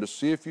beginning to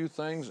see a few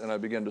things, and I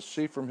began to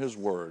see from his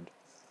word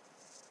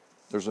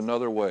there's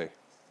another way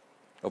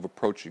of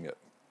approaching it.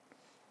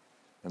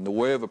 And the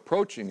way of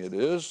approaching it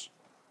is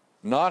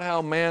not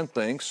how man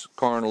thinks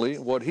carnally,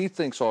 what he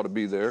thinks ought to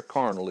be there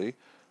carnally,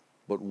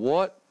 but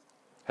what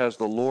has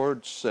the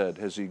Lord said?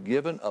 Has he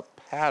given a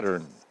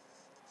pattern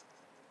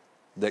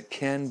that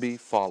can be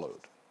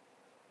followed?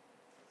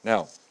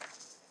 Now,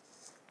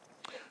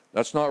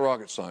 that's not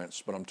rocket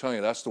science, but I'm telling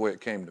you, that's the way it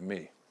came to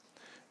me.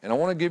 And I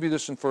want to give you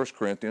this in 1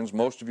 Corinthians.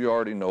 Most of you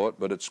already know it,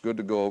 but it's good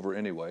to go over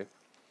anyway.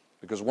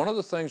 Because one of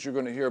the things you're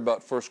going to hear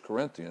about 1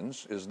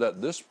 Corinthians is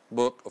that this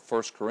book of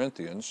 1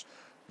 Corinthians,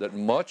 that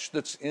much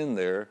that's in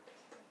there,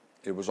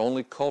 it was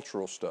only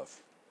cultural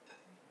stuff.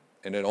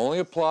 And it only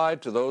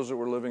applied to those that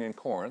were living in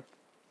Corinth.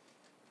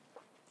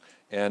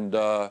 And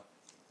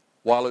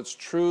while it's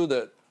true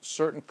that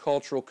certain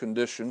cultural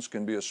conditions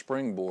can be a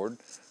springboard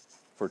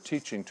for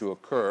teaching to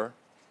occur,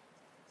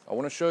 I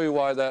want to show you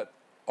why that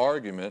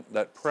argument,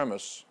 that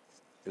premise,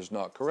 is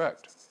not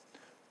correct.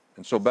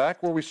 And so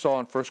back where we saw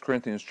in 1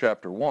 Corinthians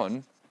chapter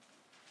 1,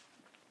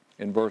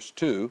 in verse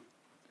 2,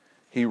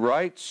 he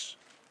writes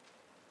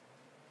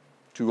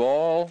to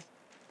all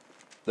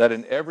that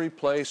in every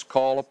place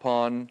call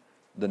upon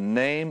the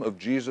name of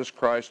Jesus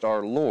Christ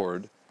our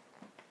Lord,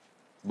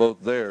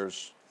 both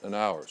theirs and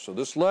ours. So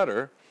this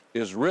letter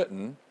is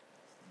written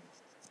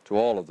to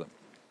all of them.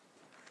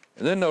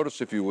 And then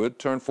notice, if you would,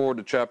 turn forward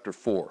to chapter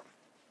 4.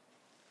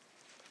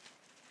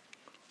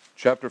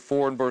 Chapter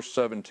 4 and verse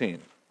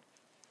 17.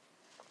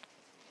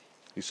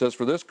 He says,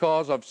 "For this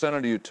cause I've sent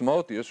unto you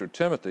Timotheus," or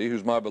Timothy,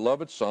 "who's my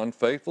beloved son,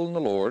 faithful in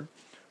the Lord,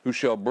 who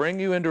shall bring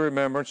you into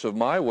remembrance of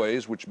my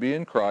ways which be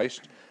in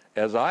Christ,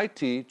 as I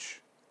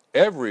teach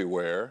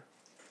everywhere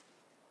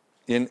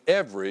in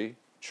every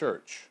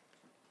church."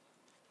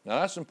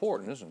 Now that's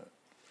important, isn't it?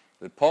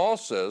 That Paul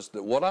says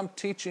that what I'm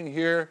teaching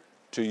here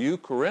to you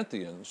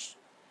Corinthians,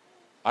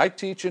 I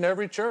teach in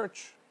every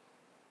church.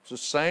 It's the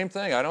same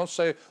thing. I don't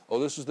say, oh,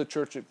 this is the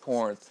church at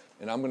Corinth,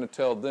 and I'm going to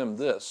tell them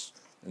this.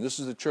 And this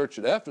is the church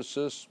at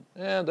Ephesus,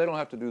 and they don't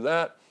have to do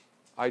that.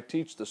 I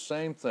teach the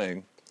same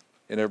thing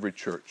in every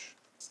church.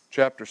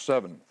 Chapter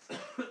 7,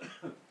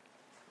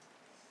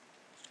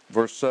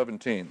 verse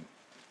 17.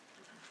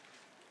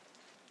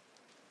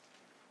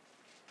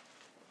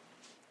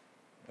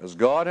 "As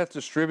God hath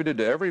distributed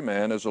to every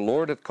man, as the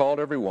Lord hath called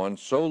every one,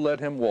 so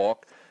let him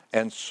walk,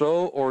 and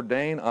so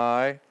ordain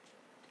I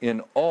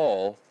in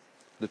all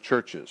the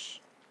churches."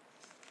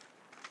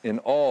 In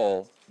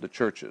all the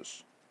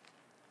churches.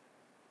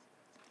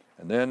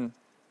 And then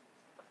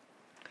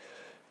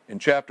in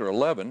chapter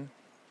 11,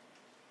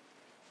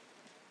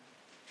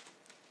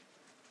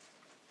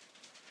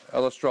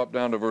 let's drop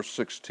down to verse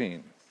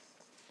 16.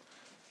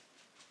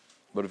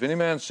 "But if any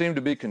man seem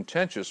to be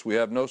contentious, we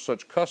have no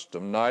such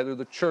custom, neither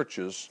the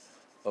churches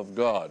of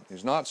God."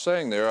 He's not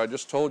saying there, I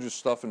just told you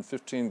stuff in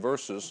 15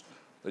 verses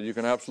that you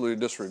can absolutely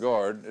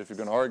disregard. If you're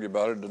going to argue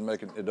about it,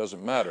 it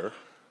doesn't matter.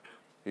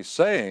 He's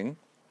saying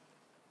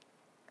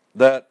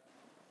that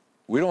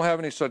we don't have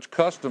any such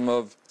custom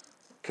of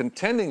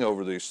contending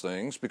over these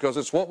things, because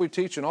it's what we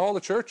teach in all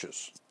the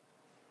churches.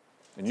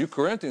 And you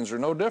Corinthians are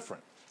no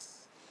different.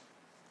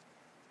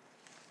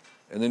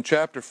 And then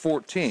chapter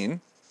 14,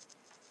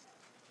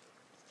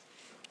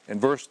 in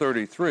verse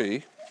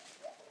 33,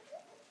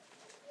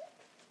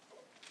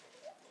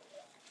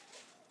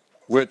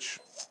 which,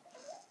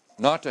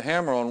 not to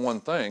hammer on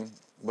one thing,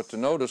 but to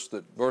notice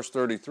that verse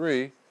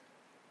 33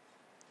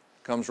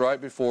 comes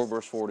right before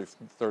verse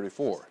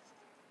 34.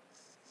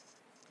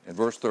 And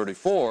verse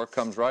 34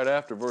 comes right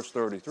after verse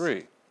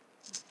 33.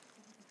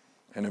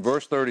 And in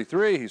verse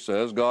 33 he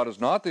says, "God is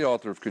not the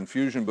author of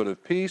confusion, but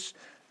of peace,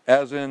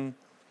 as in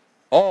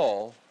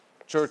all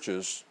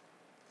churches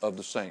of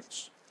the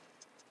saints."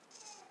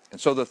 And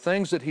so the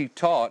things that he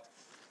taught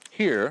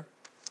here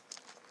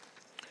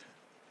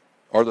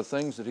are the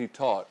things that he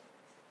taught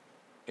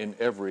in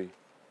every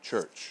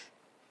church.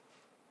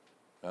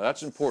 Now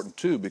that's important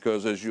too,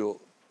 because as you're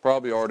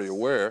probably already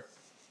aware,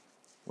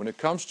 when it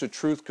comes to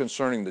truth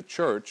concerning the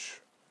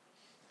church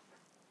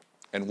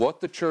and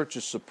what the church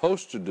is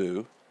supposed to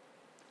do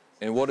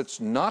and what it's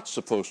not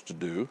supposed to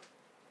do,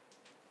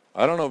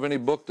 I don't know of any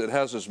book that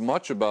has as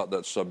much about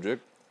that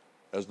subject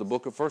as the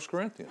book of 1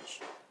 Corinthians.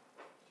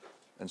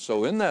 And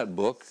so in that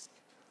book,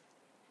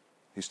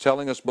 he's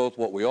telling us both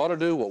what we ought to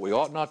do, what we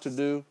ought not to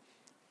do,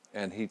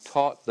 and he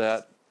taught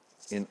that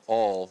in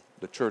all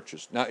the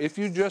churches. Now, if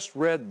you just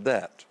read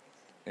that,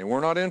 and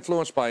we're not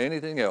influenced by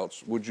anything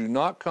else, would you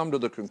not come to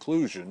the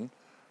conclusion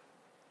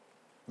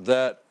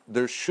that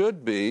there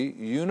should be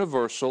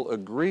universal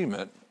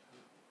agreement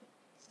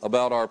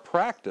about our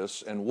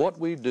practice and what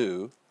we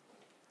do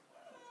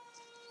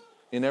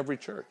in every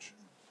church?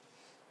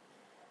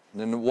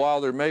 And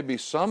while there may be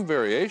some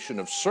variation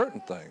of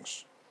certain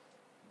things,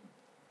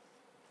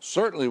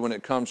 certainly when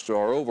it comes to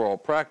our overall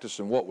practice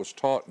and what was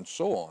taught and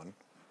so on,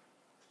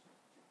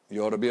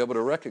 you ought to be able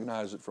to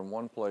recognize it from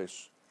one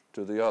place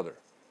to the other,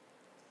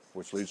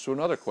 which leads to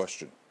another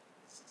question.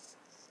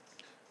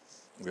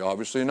 We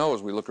obviously know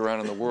as we look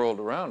around in the world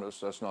around us,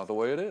 that's not the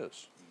way it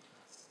is.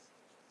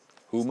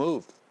 Who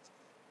moved?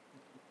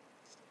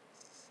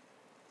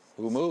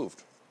 Who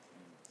moved?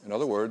 In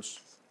other words,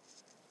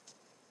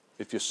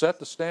 if you set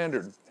the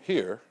standard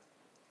here,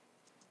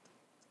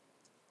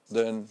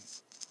 then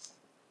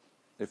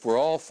if we're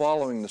all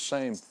following the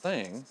same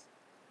thing,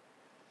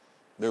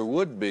 there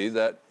would be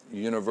that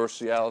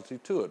universality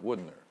to it,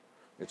 wouldn't there?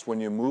 It's when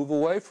you move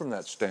away from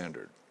that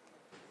standard.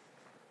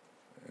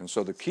 And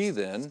so the key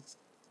then,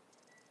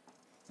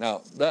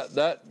 now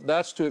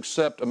that's to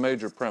accept a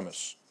major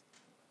premise.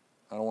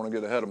 I don't want to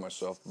get ahead of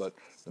myself, but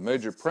the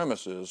major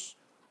premise is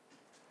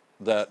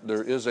that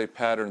there is a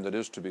pattern that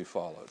is to be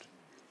followed,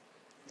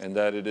 and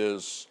that it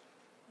is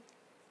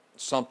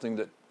something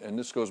that, and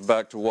this goes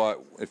back to why,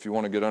 if you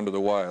want to get under the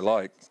why I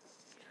like,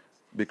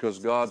 because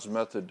God's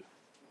method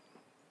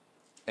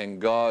and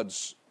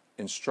God's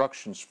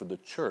instructions for the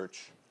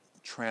church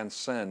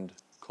transcend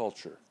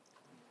culture.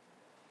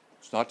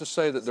 It's not to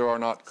say that there are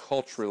not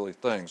culturally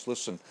things.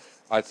 Listen,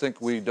 I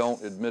think we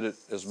don't admit it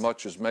as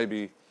much as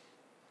maybe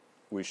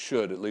we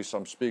should, at least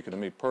I'm speaking to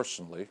me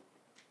personally.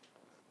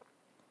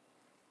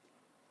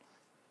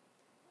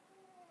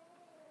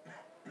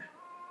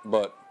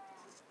 But,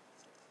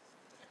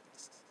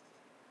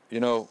 you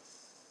know,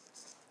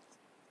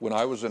 when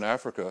I was in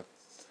Africa,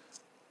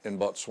 in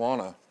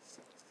Botswana,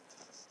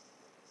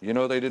 you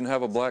know they didn't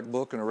have a black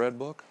book and a red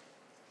book?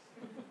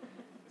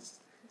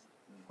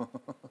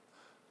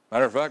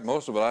 Matter of fact,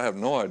 most of it I have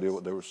no idea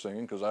what they were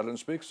singing because I didn't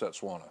speak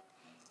Setswana.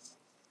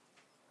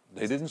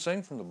 They didn't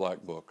sing from the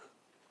black book.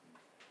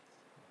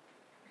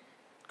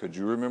 Could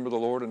you remember the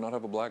Lord and not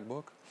have a black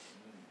book?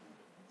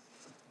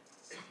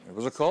 It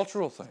was a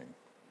cultural thing.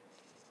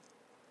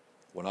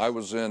 When I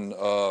was in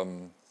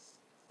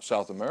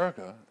South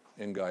America,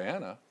 in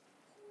Guyana,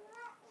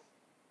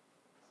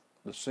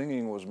 the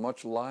singing was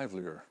much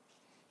livelier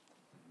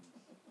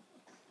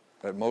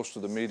at most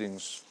of the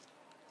meetings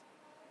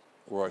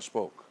where I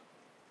spoke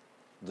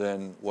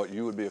than what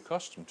you would be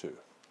accustomed to.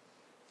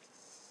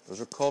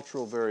 Those are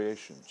cultural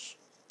variations.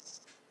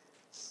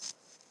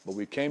 But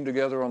we came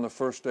together on the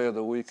first day of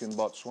the week in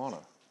Botswana,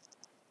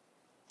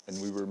 and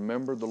we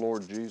remembered the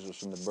Lord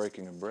Jesus in the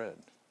breaking of bread.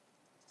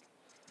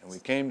 And we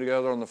came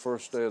together on the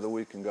first day of the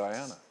week in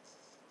Guyana,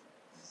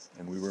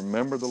 and we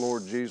remembered the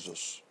Lord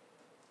Jesus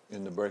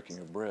in the breaking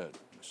of bread.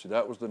 See,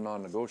 that was the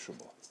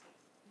non-negotiable.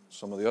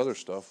 Some of the other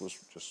stuff was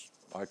just,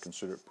 I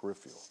consider it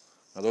peripheral.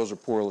 Now, those are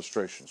poor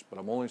illustrations, but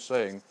I'm only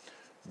saying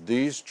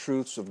these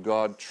truths of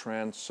God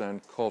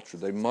transcend culture.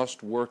 They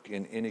must work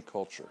in any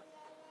culture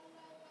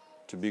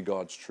to be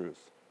God's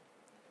truth.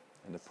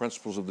 And the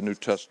principles of the New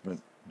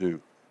Testament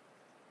do.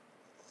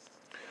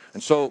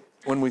 And so,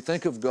 when we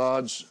think of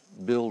God's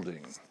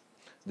building,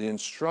 the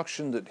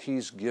instruction that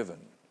He's given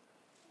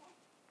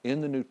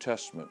in the New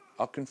Testament,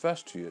 I'll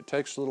confess to you, it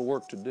takes a little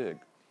work to dig.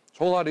 It's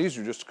a whole lot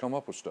easier just to come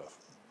up with stuff.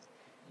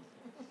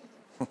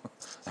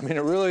 I mean,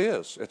 it really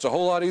is. It's a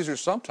whole lot easier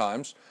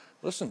sometimes.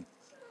 Listen,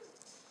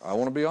 I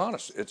want to be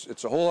honest.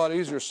 It's a whole lot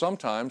easier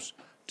sometimes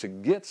to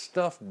get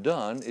stuff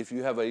done if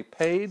you have a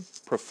paid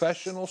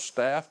professional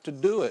staff to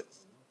do it.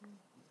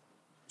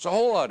 It's a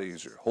whole lot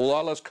easier, a whole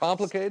lot less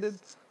complicated,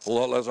 a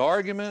whole lot less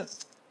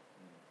argument,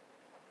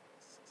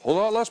 a whole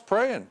lot less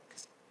praying.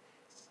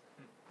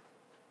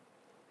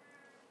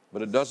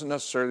 But it doesn't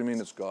necessarily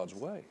mean it's God's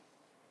way.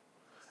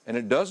 And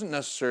it doesn't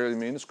necessarily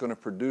mean it's going to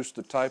produce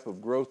the type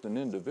of growth in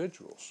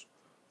individuals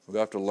who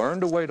have to learn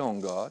to wait on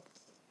God,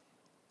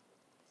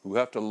 who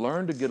have to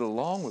learn to get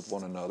along with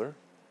one another,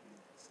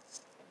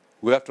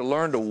 who have to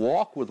learn to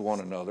walk with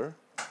one another,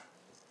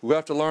 who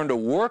have to learn to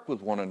work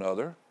with one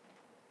another,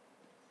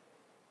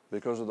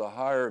 because of the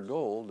higher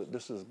goal that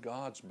this is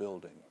God's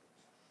building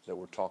that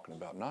we're talking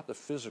about, not the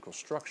physical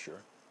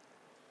structure,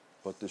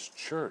 but this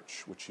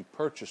church which He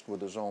purchased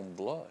with His own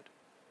blood.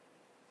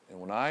 And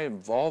when I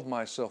involve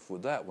myself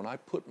with that, when I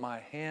put my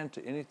hand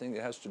to anything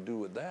that has to do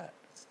with that,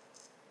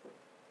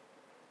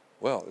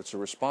 well, it's a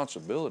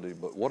responsibility,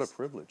 but what a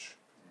privilege.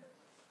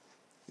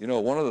 You know,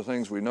 one of the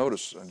things we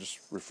notice, and just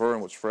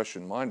referring what's fresh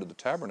in mind to the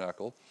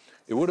tabernacle,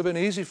 it would have been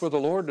easy for the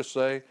Lord to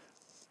say,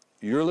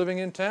 you're living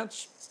in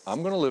tents,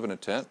 I'm going to live in a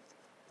tent.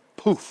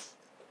 Poof,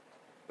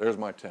 there's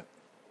my tent.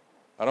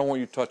 I don't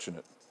want you touching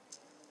it.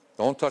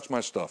 Don't touch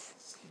my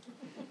stuff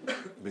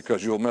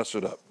because you'll mess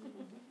it up.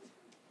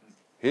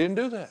 He didn't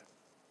do that.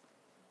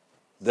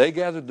 They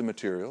gathered the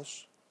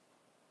materials.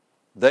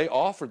 They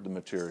offered the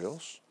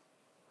materials.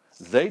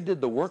 They did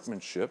the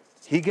workmanship.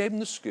 He gave them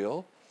the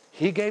skill.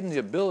 He gave them the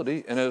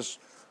ability. And as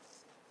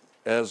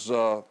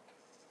a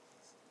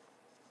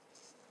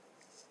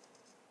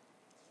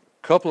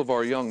couple of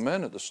our young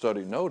men at the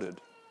study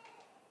noted,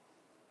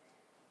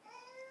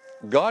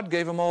 God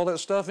gave them all that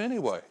stuff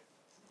anyway.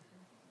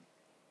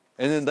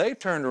 And then they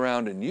turned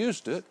around and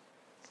used it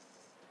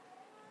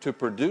to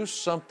produce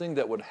something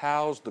that would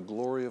house the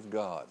glory of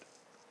God.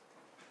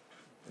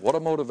 What a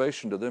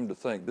motivation to them to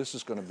think this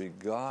is going to be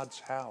God's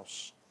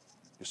house.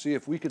 You see,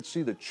 if we could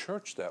see the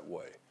church that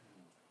way,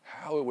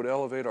 how it would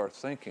elevate our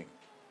thinking.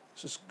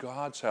 This is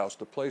God's house,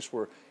 the place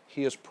where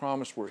He has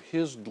promised, where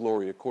His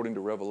glory, according to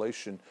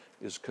Revelation,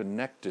 is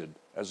connected,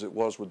 as it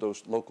was with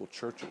those local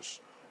churches.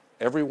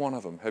 Every one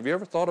of them. Have you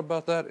ever thought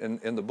about that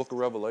in the book of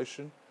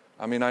Revelation?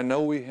 I mean, I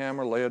know we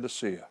hammer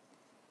Laodicea,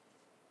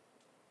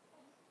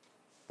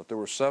 but there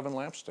were 7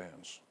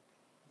 lampstands.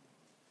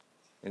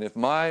 And if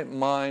my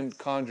mind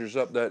conjures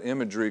up that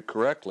imagery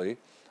correctly,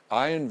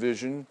 I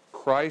envision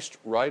Christ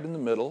right in the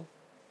middle,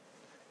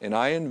 and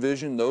I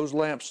envision those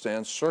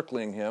lampstands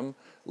circling Him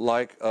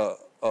like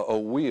a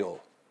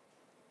wheel.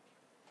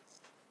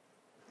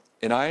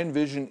 And I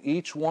envision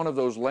each one of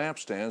those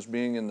lampstands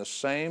being in the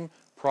same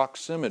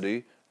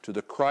proximity to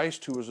the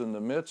Christ who is in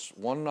the midst,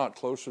 one not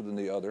closer than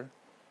the other.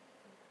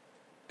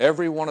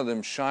 Every one of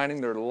them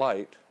shining their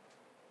light,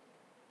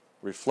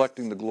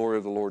 reflecting the glory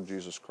of the Lord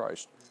Jesus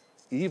Christ.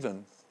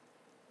 Even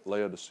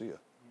Laodicea,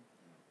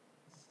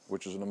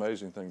 which is an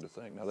amazing thing to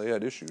think. Now, they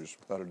had issues,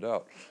 without a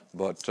doubt,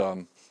 but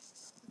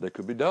they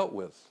could be dealt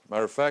with.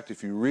 Matter of fact,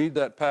 if you read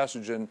that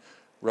passage in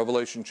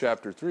Revelation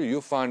chapter 3,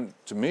 you'll find,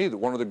 to me, that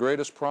one of the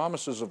greatest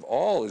promises of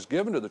all is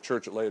given to the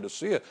church at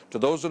Laodicea. To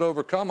those that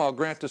overcome, I'll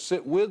grant to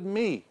sit with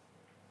me,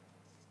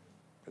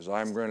 as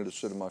I am granted to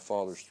sit in my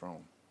Father's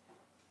throne.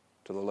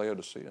 To the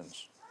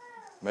Laodiceans.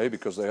 Maybe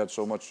because they had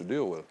so much to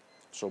deal with,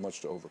 so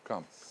much to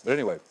overcome. But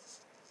anyway,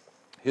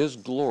 His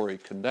glory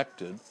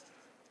connected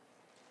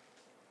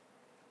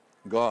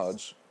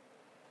God's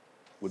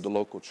with the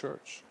local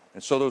church.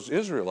 And so those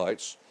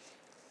Israelites,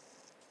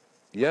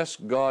 yes,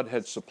 God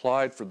had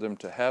supplied for them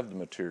to have the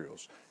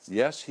materials.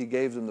 Yes, He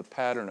gave them the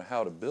pattern of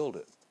how to build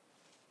it.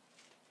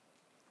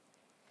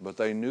 But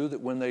they knew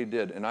that when they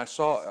did, and I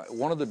saw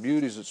one of the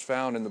beauties that's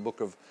found in the book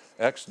of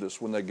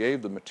Exodus when they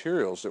gave the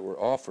materials that were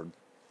offered,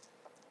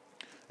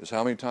 is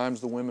how many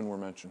times the women were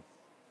mentioned.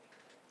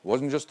 It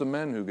wasn't just the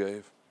men who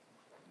gave.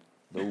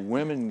 The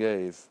women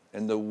gave,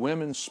 and the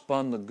women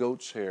spun the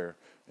goat's hair,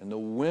 and the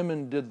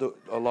women did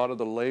a lot of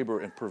the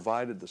labor and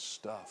provided the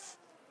stuff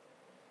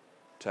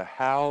to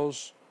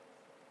house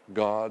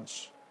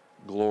God's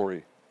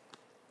glory.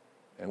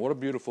 And what a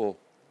beautiful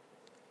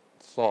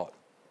thought.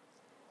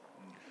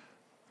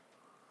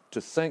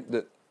 To think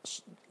that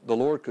the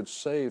Lord could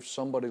save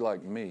somebody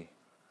like me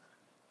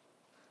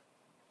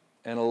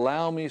and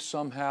allow me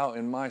somehow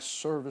in my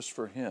service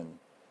for Him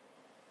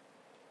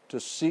to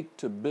seek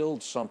to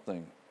build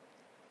something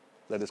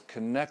that is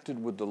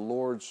connected with the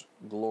Lord's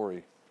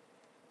glory.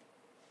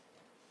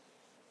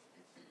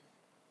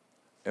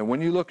 And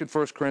when you look at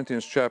 1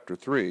 Corinthians chapter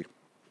 3,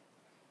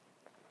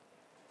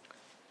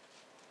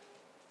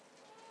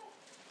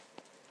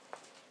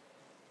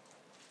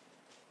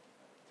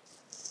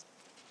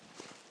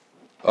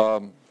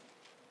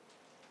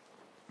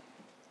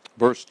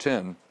 verse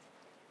 10,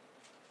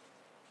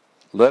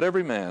 let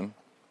every man,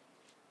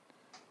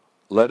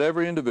 let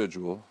every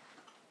individual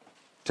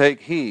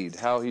take heed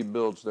how he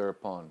builds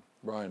thereupon.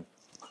 Brian,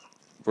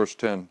 verse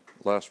 10,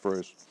 last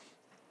phrase.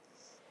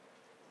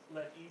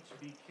 Let each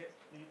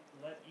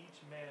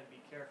man be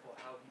careful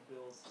how he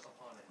builds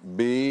upon it.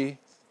 Be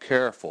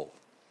careful.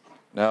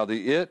 Now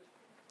the it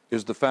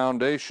is the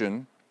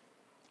foundation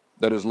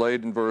that is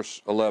laid in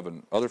verse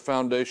 11. Other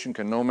foundation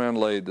can no man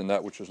lay than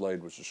that which is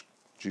laid, which is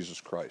Jesus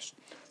Christ.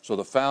 So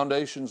the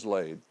foundation's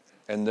laid,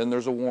 and then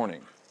there's a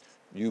warning.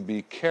 You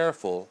be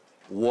careful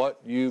what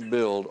you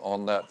build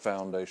on that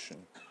foundation.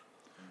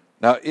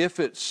 Now if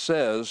it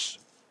says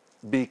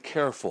be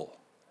careful,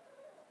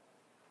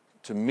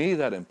 to me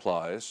that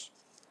implies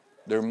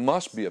there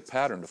must be a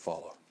pattern to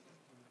follow.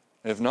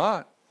 If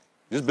not,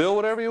 just build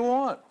whatever you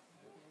want.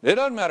 It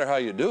doesn't matter how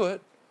you do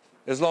it,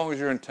 as long as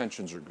your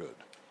intentions are good.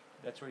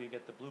 That's where you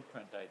get the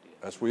blueprint idea.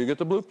 That's where you get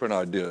the blueprint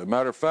idea.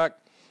 Matter of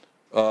fact,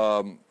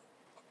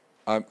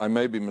 I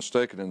may be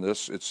mistaken in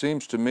this. It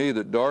seems to me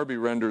that Darby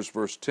renders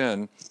verse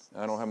 10.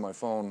 I don't have my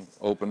phone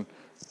open.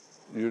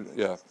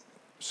 Yeah.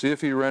 See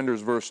if he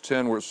renders verse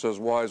 10 where it says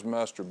wise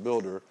master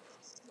builder,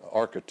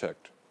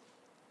 architect.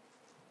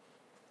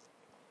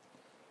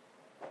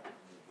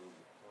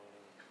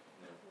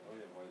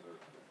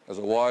 As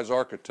a wise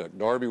architect.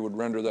 Darby would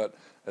render that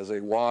as a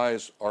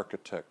wise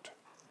architect.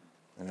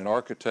 And an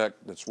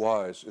architect that's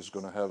wise is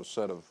going to have a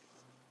set of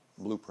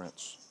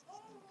blueprints.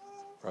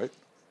 Right?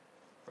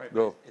 Right.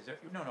 Go.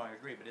 No, I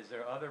agree. But is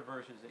there other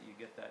verses that you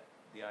get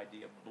the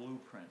idea of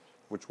blueprint?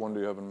 Which one do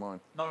you have in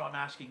mind? No, I'm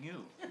asking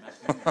you.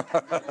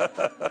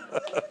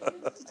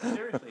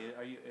 Seriously,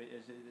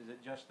 is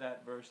it just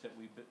that verse that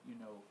we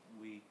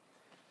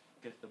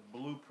get the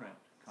blueprint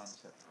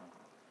concept from?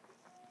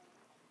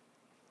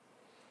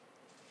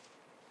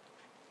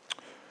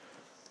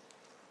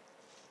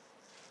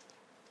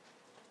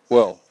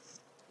 Well,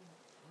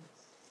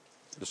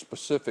 the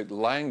specific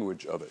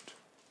language of it,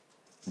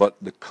 but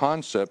the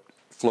concept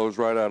flows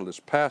right out of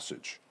this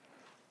passage,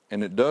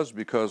 and it does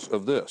because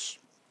of this.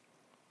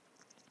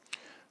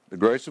 The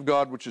grace of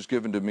God which is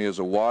given to me as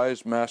a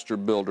wise master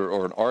builder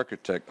or an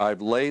architect,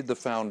 I've laid the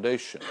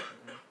foundation.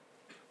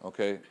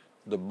 Okay,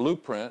 the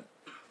blueprint,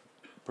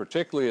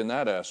 particularly in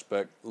that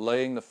aspect,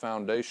 laying the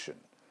foundation,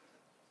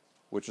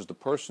 which is the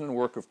person and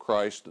work of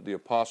Christ that the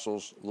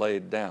apostles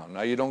laid down.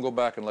 Now you don't go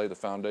back and lay the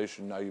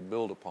foundation, now you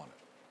build upon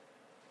it.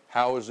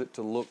 How is it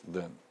to look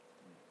then?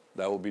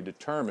 That will be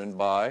determined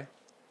by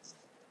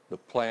the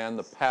plan,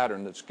 the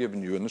pattern that's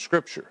given you in the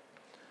Scripture.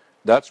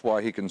 That's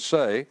why he can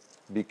say,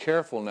 be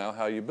careful now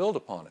how you build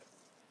upon it.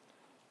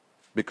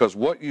 Because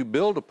what you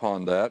build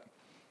upon that,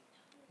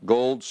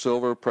 gold,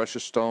 silver,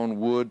 precious stone,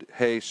 wood,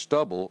 hay,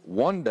 stubble,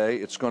 one day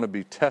it's going to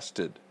be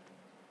tested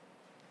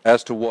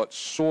as to what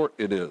sort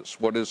it is,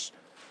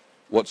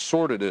 what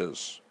sort it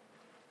is.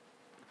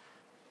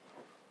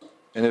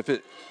 And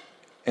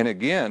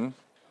again,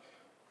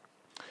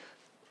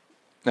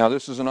 now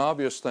this is an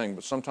obvious thing,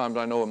 but sometimes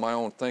I know in my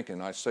own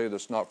thinking, I say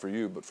this not for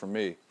you, but for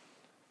me.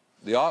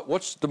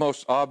 What's the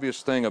most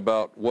obvious thing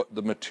about what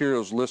the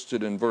materials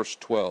listed in verse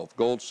 12?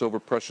 Gold, silver,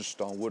 precious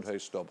stone, wood, hay,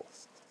 stubble.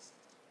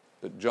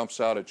 That jumps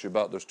out at you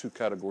about those two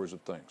categories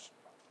of things.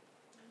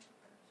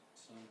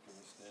 Some can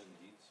withstand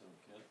the heat, some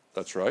can't.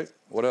 That's right.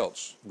 What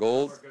else?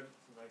 Gold. Are good,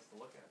 nice to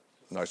look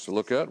at. Nice to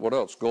look at. What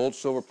else? Gold,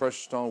 silver,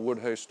 precious stone, wood,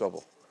 hay,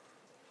 stubble.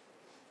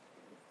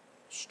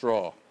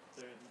 Straw.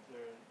 They're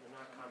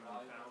not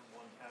commonly found in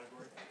one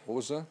category. What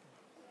was that?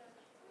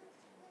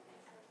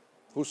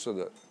 Who said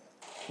that?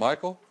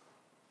 Michael?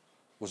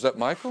 Was that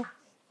Michael?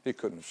 He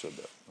couldn't have said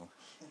that. No.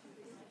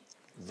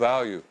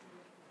 Value.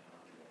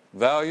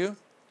 Value?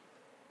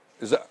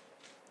 Is that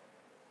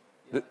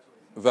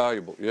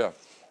valuable? Yeah.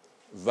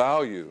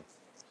 Value.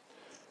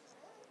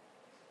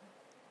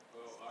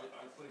 I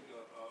think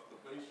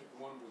the basic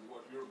one with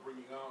what you're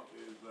bringing out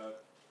is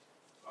that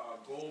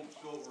gold,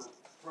 silver,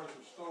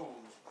 precious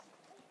stones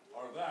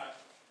are that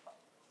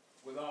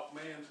without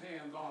man's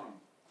hand on them.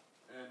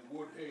 And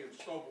wood, hay, and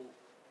stubble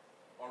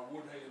are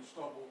wood, hay, and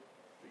stubble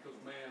because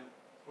man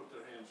put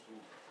their hands to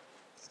them.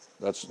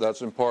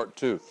 That's in part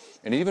too.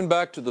 And even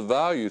back to the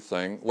value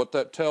thing, what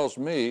that tells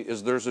me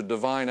is there's a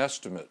divine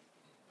estimate.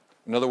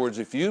 In other words,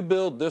 if you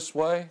build this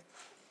way,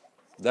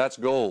 that's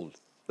gold,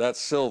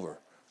 that's silver,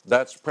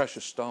 that's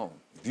precious stone.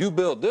 If you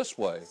build this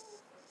way,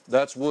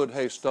 that's wood,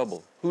 hay,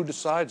 stubble. Who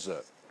decides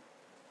that?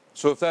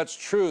 So if that's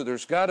true,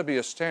 there's got to be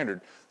a standard.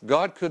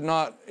 God could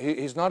not,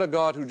 he's not a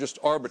God who just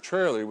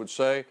arbitrarily would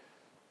say,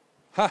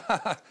 ha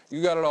ha ha,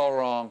 you got it all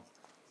wrong.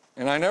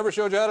 And I never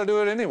showed you how to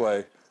do it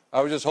anyway. I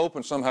was just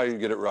hoping somehow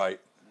you'd get it right,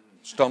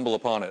 stumble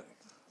upon it.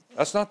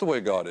 That's not the way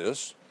God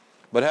is.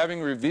 But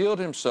having revealed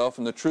himself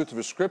in the truth of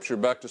his Scripture,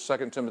 back to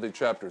 2 Timothy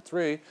chapter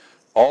 3,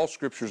 all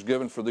Scripture is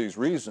given for these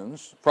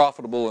reasons,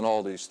 profitable in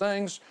all these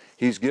things,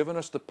 he's given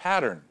us the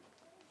pattern.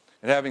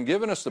 And having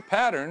given us the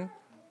pattern,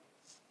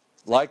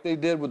 like they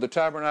did with the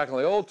tabernacle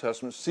in the Old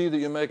Testament, see that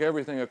you make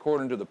everything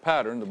according to the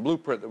pattern, the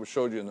blueprint that was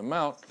showed you in the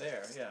Mount.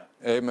 There, yeah.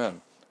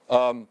 Amen.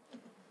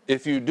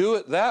 If you do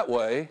it that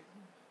way,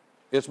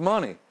 it's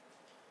money.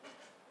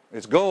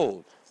 It's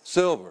gold,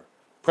 silver,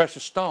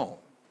 precious stone.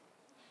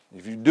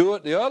 If you do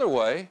it the other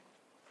way,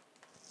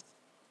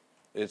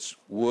 it's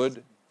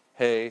wood,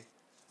 hay,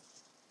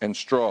 and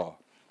straw.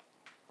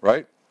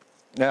 Right?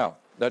 Now,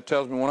 that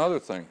tells me one other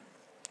thing.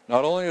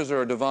 Not only is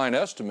there a divine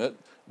estimate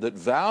that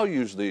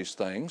values these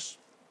things,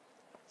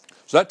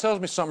 so that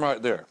tells me something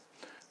right there.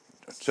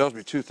 It tells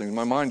me two things.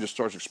 My mind just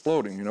starts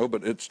exploding, you know,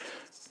 but it's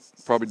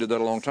probably did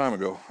that a long time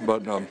ago.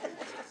 But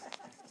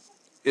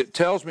it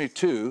tells me,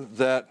 too,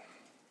 that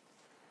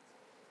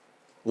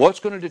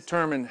what's going to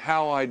determine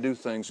how I do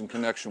things in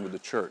connection with the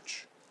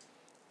church?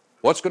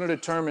 What's going to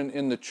determine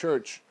in the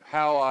church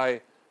how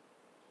I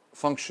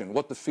function,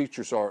 what the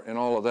features are, and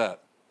all of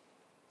that?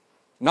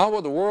 Not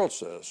what the world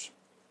says,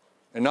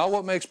 and not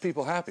what makes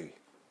people happy,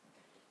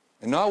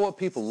 and not what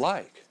people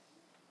like,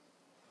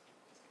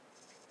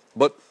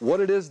 but what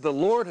it is the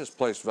Lord has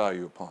placed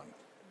value upon,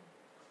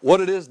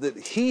 what it is that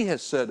he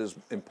has said is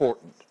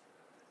important.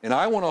 And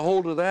I want to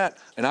hold to that,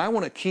 and I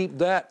want to keep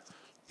that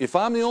if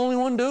I'm the only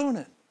one doing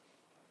it.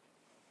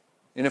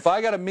 And if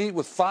I got to meet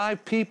with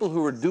 5 people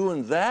who are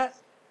doing that,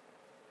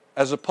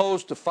 as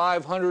opposed to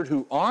 500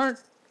 who aren't,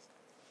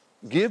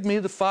 give me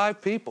the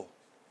 5 people.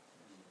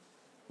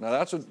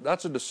 Now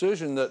that's a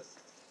decision that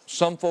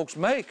some folks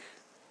make.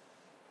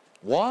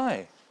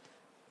 Why?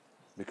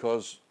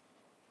 Because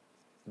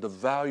the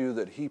value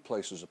that he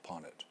places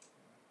upon it.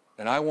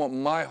 And I want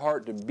my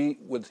heart to beat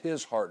with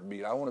his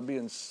heartbeat. I want to be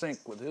in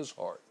sync with his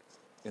heart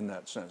in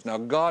that sense. Now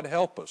God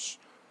help us,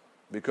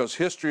 because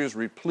history is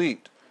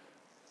replete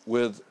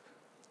with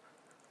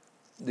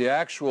the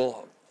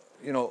actual,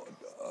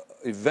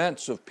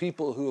 events of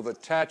people who have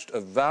attached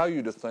a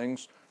value to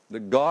things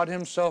that God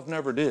himself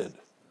never did.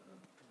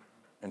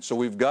 And so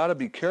we've got to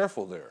be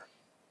careful there.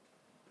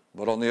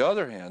 But on the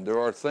other hand, there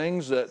are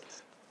things that,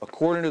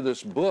 according to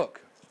this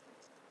book,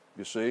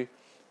 you see,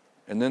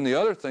 and then the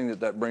other thing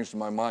that brings to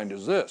my mind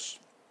is this,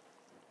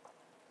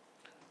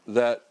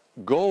 that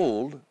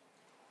gold,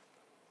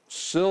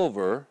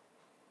 silver,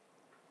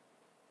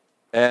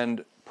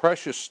 and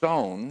precious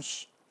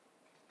stones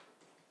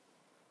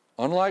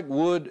unlike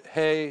wood,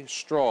 hay,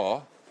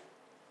 straw,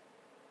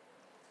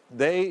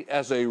 they,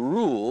 as a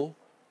rule,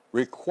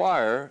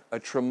 require a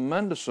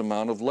tremendous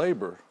amount of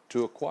labor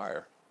to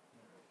acquire.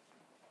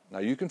 Now,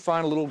 you can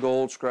find a little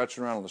gold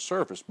scratching around on the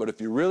surface, but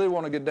if you really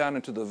want to get down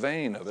into the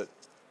vein of it,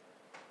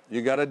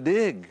 you got to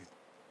dig.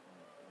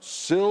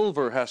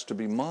 Silver has to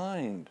be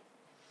mined.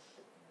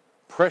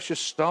 Precious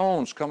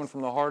stones coming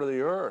from the heart of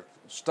the earth.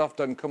 Stuff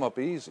doesn't come up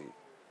easy.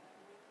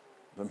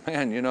 But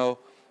man, you know,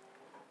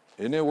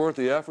 isn't it worth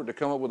the effort to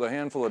come up with a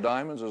handful of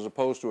diamonds as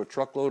opposed to a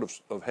truckload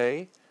of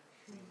hay?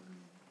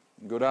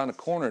 Go down the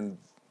corner and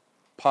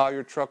pile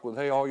your truck with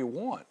hay all you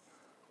want.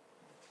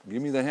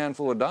 Give me the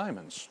handful of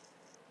diamonds,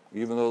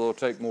 even though they'll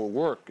take more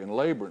work and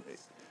labor.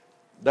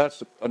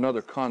 That's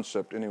another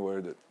concept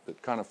anyway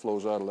that kind of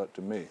flows out of that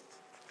to me.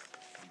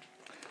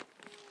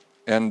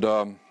 And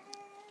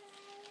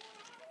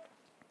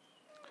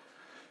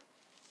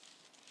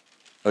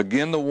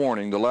again, the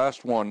warning, the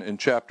last one in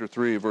chapter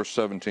 3, verse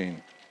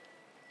 17.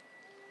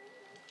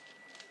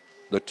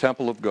 The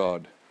temple of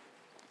God.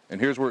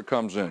 And here's where it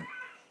comes in.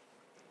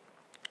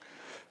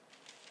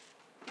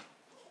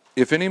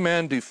 If any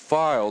man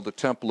defile the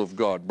temple of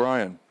God,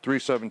 Brian,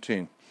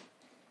 3:17.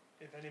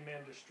 If any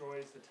man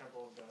destroys the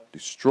temple of God.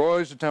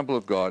 Destroys the temple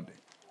of God,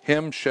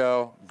 him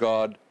shall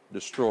God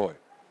destroy.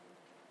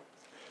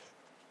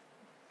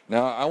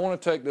 Now, I want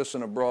to take this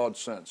in a broad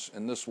sense,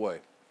 in this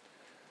way.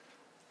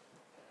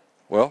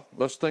 Well,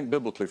 let's think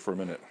biblically for a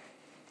minute.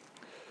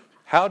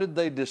 How did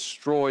they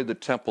destroy the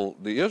temple,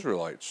 the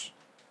Israelites,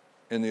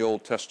 in the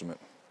Old Testament?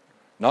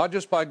 Not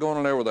just by going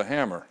in there with a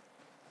hammer.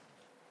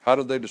 How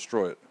did they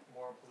destroy it?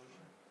 Moral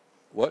pollution.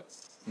 What?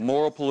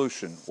 Moral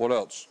pollution. What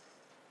else?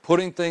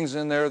 Putting things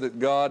in there that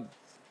God,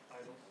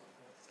 Idols.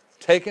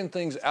 taking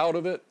things out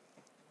of it,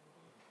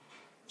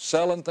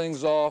 selling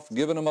things off,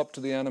 giving them up to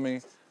the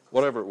enemy,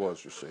 whatever it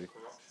was, you see.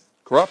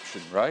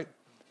 Corruption, right?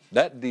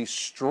 That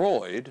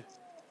destroyed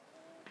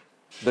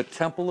the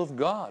temple of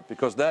God,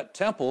 because that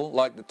temple,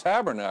 like the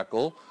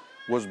tabernacle,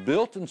 was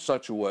built in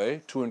such a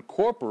way to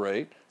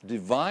incorporate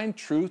divine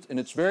truth in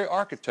its very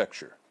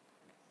architecture,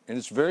 in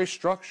its very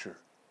structure.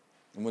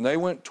 And when they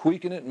went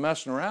tweaking it and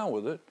messing around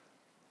with it,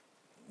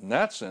 in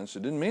that sense,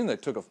 it didn't mean they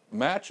took a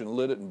match and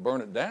lit it and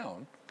burned it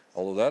down,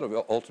 although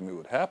that ultimately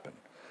would happen.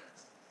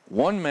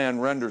 One man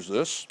renders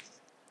this,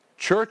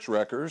 church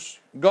wreckers,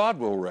 God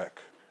will wreck.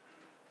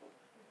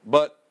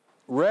 But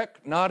wreck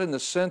not in the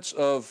sense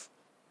of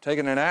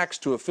taking an axe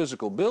to a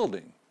physical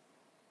building.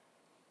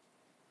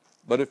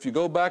 But if you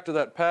go back to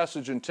that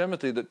passage in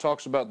Timothy that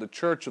talks about the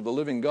church of the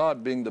living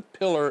God being the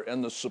pillar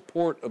and the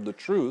support of the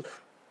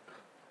truth,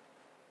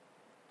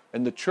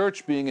 and the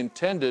church being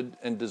intended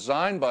and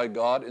designed by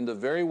God in the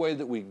very way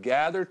that we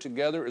gather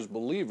together as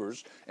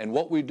believers, and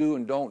what we do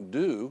and don't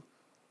do,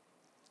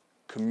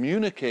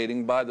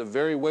 communicating by the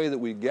very way that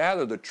we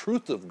gather the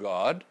truth of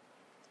God,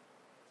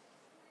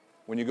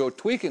 when you go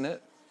tweaking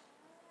it,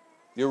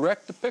 you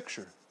wreck the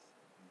picture.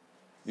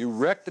 You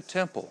wreck the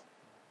temple.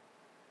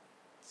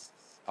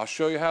 I'll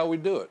show you how we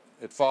do it.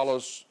 It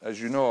follows,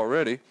 as you know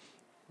already,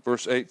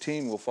 verse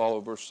 18 will follow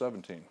verse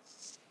 17.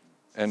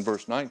 And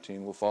verse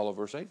 19 will follow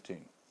verse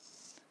 18.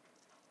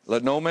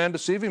 Let no man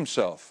deceive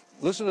himself.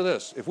 Listen to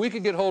this. If we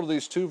could get hold of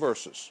these two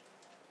verses,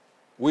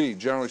 we,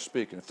 generally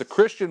speaking, if the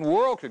Christian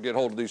world could get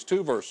hold of these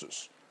two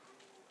verses,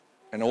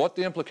 and know what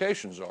the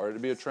implications are, it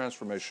would be a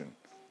transformation.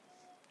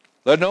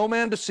 Let no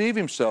man deceive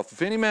himself.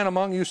 If any man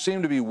among you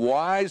seem to be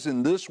wise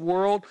in this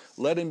world,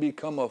 let him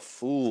become a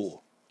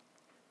fool,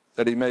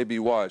 that he may be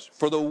wise.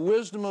 For the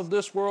wisdom of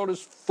this world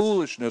is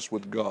foolishness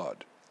with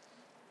God.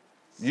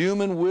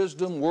 Human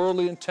wisdom,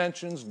 worldly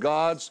intentions,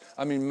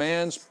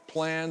 man's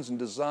plans and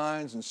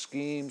designs and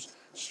schemes,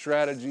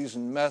 strategies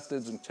and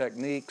methods and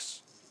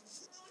techniques,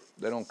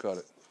 they don't cut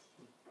it.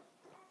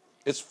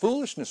 It's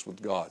foolishness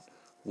with God.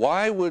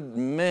 Why would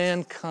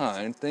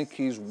mankind think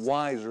he's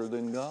wiser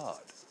than God?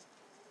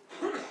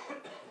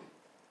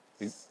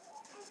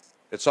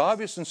 It's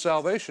obvious in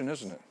salvation,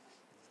 isn't it?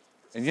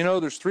 And you know,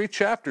 there's 3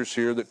 chapters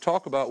here that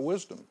talk about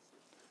wisdom.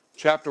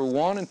 Chapter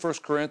 1 in 1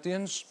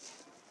 Corinthians,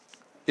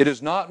 it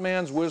is not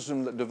man's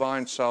wisdom that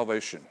divines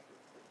salvation,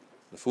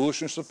 the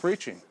foolishness of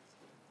preaching.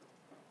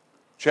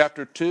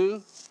 Chapter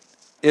 2,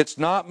 it's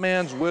not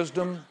man's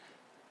wisdom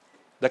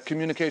that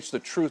communicates the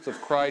truth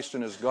of Christ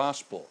and his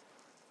gospel.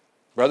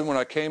 Brethren, when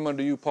I came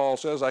unto you, Paul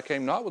says, I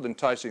came not with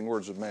enticing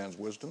words of man's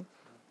wisdom.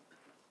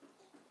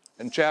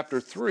 In chapter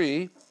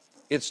 3,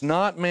 it's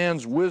not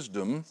man's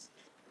wisdom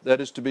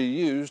that is to be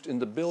used in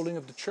the building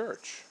of the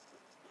church.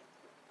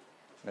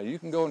 Now, you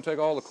can go and take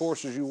all the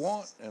courses you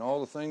want and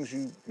all the things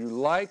you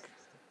like,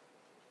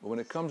 but when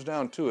it comes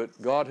down to it,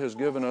 God has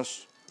given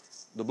us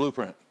the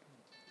blueprint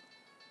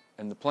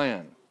and the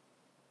plan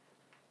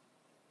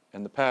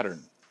and the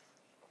pattern.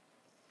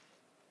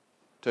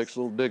 Takes a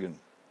little digging,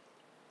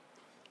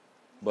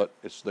 but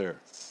it's there.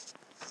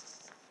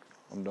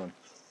 I'm done.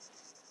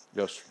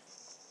 Yes.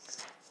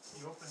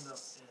 You opened up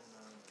in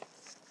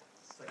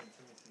 2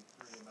 Timothy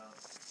 3 about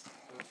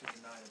those who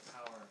deny the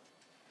power.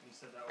 You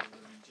said that was the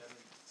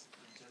regenerative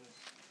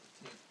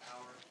Power.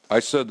 I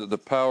said that the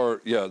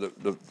power, yeah,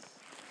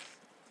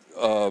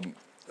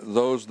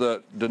 those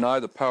that deny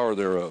the power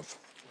thereof.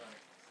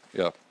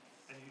 Right. Yeah.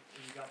 And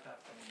you got that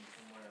from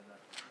where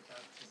that's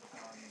what the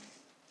power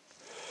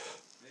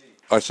means.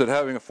 I said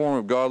having a form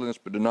of godliness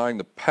but denying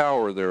the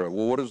power thereof.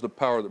 Well, what is the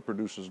power that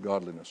produces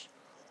godliness?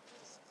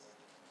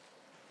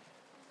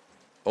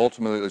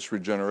 Ultimately, it's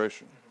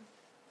regeneration.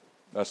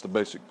 That's the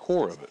basic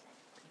core of it.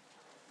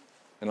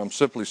 And I'm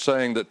simply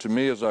saying that to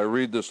me, as I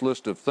read this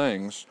list of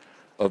things,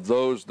 of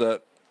those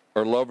that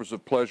are lovers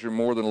of pleasure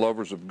more than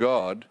lovers of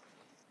God,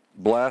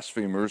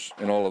 blasphemers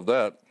and all of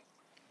that,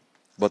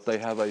 but they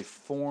have a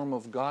form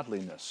of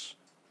godliness,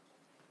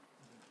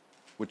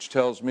 which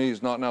tells me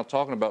he's not now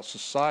talking about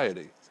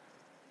society.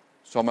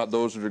 He's talking about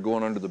those that are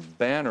going under the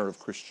banner of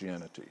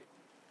Christianity.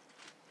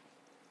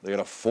 They got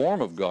a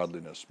form of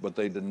godliness, but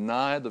they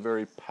deny the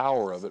very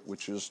power of it,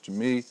 which is, to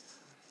me,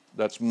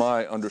 that's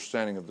my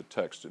understanding of the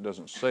text. It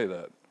doesn't say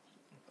that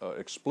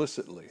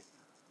explicitly.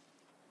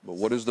 But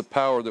what is the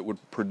power that would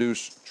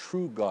produce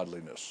true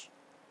godliness?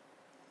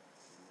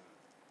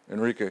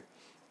 Enrique,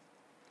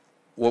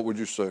 what would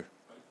you say? I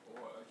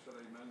said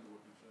amen to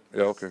what you said.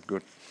 Yeah, okay,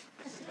 good.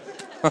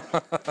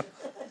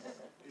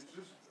 Is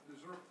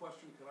there a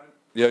question, can I,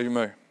 Yeah, you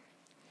may.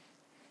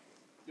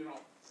 you know,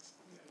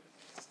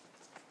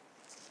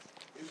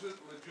 is it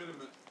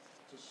legitimate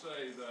to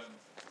say that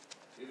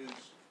it is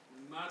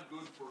not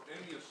good for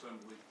any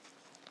assembly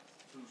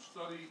to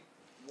study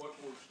what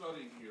we're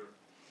studying here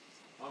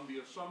on the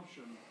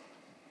assumption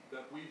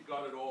that we've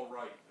got it all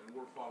right and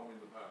we're following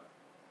the pattern?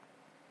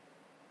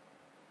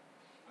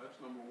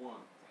 That's number one.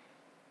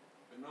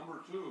 And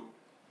number two,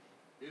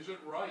 is it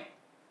right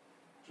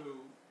to,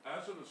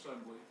 as an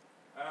assembly,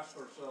 ask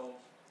ourselves,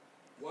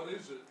 what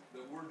is it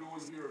that we're doing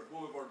here at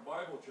Boulevard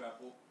Bible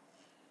Chapel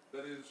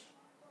that is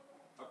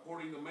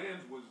according to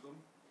man's wisdom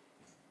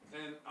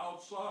and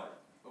outside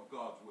of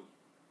God's wisdom?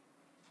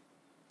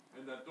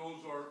 And that those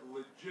are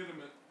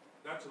legitimate,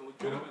 that's a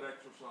legitimate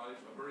exercise,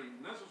 a very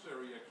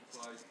necessary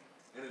exercise,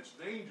 and it's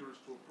dangerous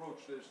to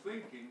approach this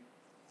thinking,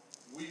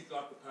 we've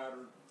got the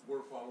pattern,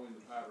 we're following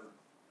the pattern,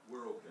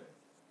 we're okay.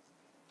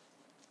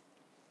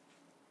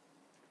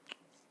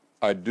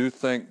 I do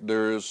think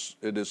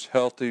it is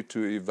healthy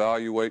to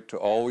evaluate, to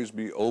always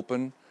be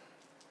open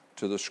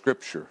to the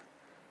Scripture.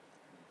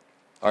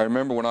 I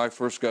remember when I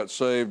first got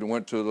saved and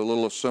went to the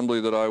little assembly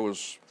that I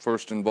was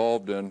first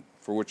involved in,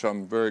 for which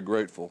I'm very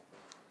grateful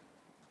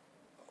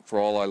for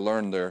all I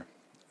learned there.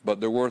 But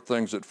there were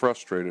things that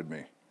frustrated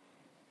me.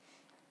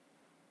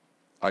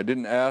 I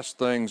didn't ask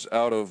things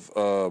out of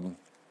a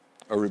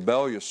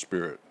rebellious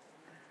spirit.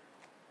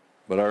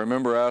 But I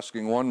remember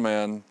asking one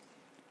man,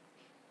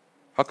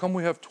 how come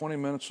we have 20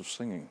 minutes of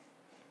singing?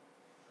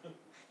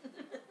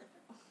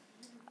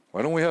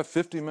 Why don't we have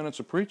 50 minutes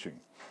of preaching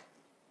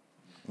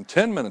and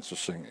 10 minutes of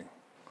singing?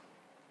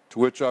 To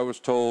which I was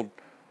told,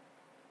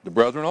 the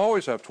brethren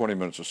always have 20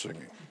 minutes of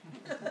singing.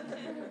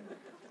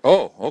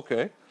 Oh,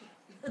 okay.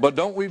 But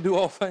don't we do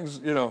all things,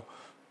 you know?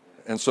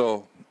 And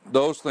so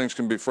those things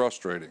can be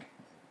frustrating.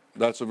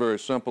 That's a very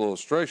simple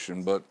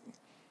illustration, but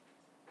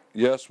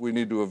yes, we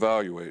need to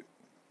evaluate.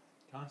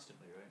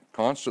 Constantly, right?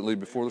 Constantly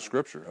before the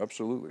Scripture,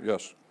 absolutely,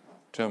 yes.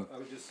 Tim? I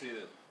would just say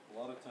that a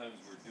lot of times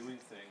we're doing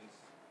things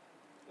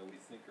that we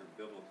think are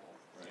biblical,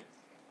 right?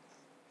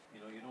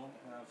 You know, you don't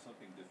have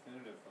something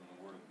definitive from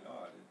the Word of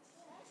God.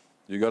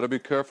 You got to be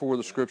careful where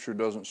the Scripture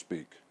doesn't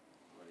speak.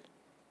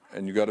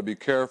 And you got to be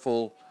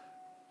careful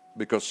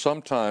because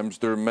sometimes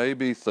there may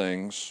be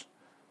things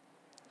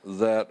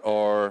that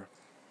are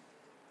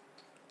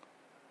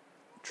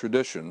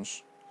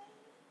traditions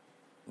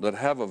that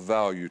have a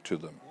value to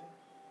them.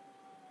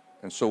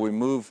 And so we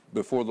move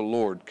before the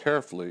Lord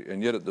carefully,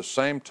 and yet at the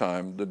same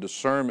time, the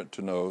discernment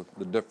to know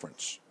the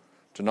difference.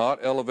 To not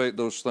elevate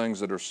those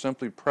things that are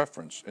simply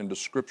preference into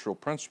scriptural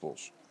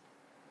principles.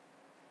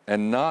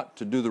 And not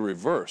to do the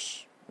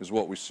reverse is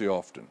what we see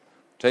often.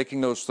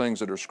 Taking those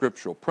things that are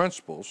scriptural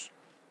principles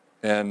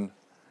and,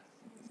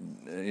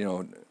 you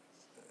know,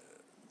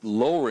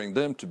 lowering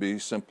them to be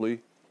simply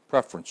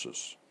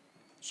preferences.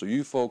 So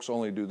you folks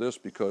only do this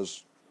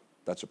because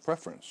that's a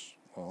preference.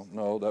 Well,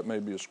 no, that may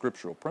be a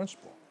scriptural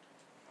principle.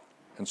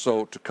 And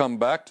so to come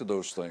back to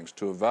those things,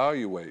 to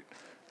evaluate,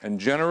 and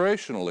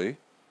generationally,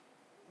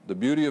 the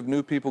beauty of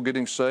new people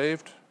getting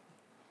saved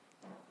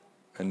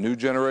and new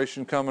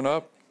generation coming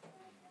up,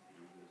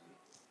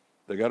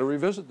 they got to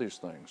revisit these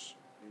things.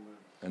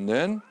 And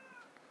then,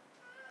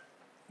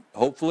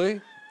 hopefully,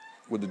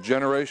 with the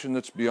generation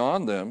that's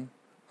beyond them,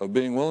 of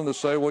being willing to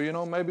say, well, you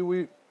know, maybe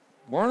we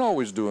weren't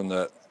always doing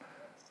that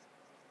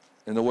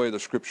in the way the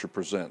Scripture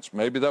presents.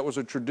 Maybe that was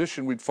a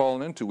tradition we'd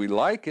fallen into. We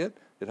like it,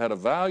 it had a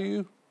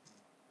value,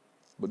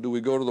 but do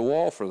we go to the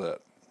wall for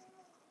that?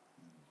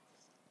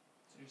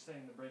 So you're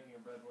saying the breaking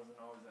of bread wasn't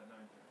always at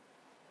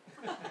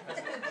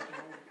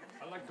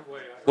 9:30? I like the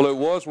way Well, it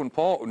was when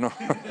Paul, no.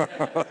 I heard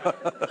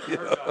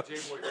J.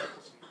 Boyd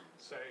Nicholson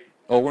say,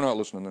 Oh, we're not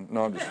listening then.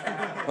 No, I'm just, I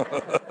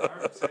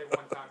heard him say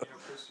one time, you know,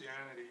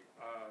 Christianity,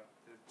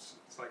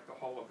 it's like the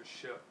hull of a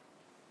ship.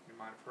 You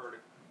might have heard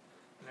it.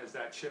 And as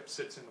that ship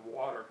sits in the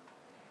water,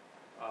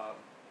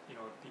 you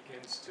know, it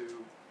begins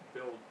to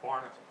build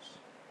barnacles.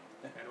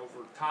 And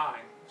over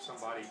time,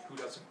 somebody who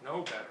doesn't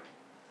know better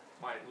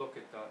might look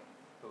at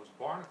those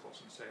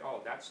barnacles and say,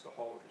 oh, that's the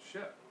hull of the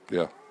ship.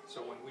 Yeah.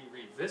 So when we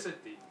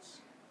revisit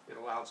these, it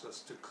allows us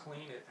to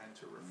clean it and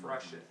to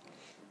refresh it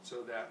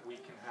so that we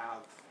can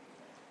have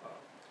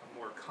a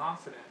more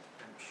confident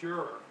and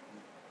pure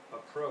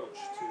approach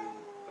to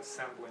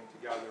assembling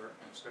together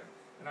and studying.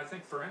 And I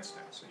think, for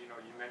instance, you know,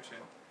 you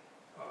mentioned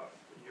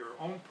your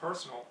own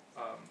personal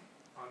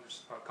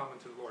coming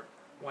to the Lord.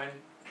 When,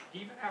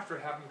 even after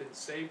having been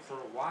saved for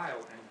a while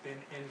and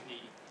been in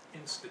the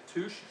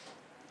institution,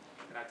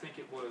 and I think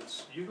it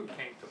was you who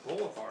came to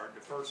Boulevard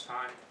the first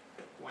time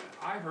when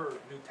I heard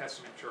New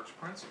Testament church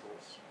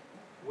principles,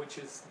 which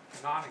is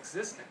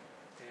non-existent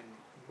in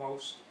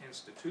most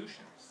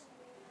institutions,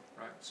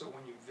 right? So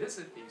when you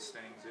visit these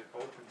things, it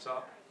opens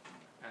up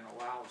and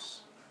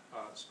allows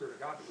the Spirit of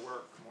God to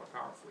work more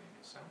powerfully in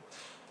the assembly.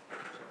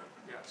 So,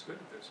 yeah, it's good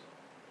to visit.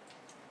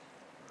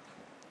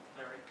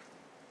 Larry?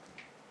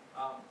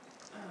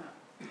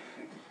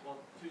 Well,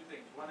 two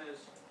things. One is,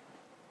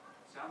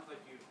 sounds like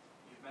you've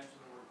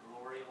mentioned the word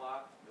glory a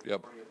lot, the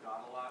Yep. glory of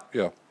God a lot.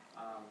 Yeah.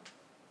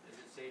 Is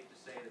it safe to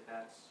say that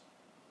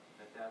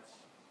that's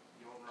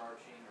the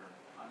overarching or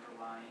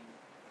underlying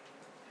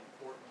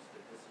importance,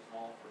 that this is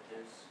all for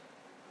His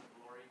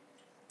glory?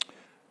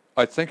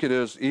 I think it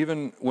is,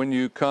 even when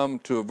you come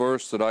to a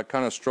verse that I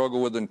kind of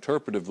struggle with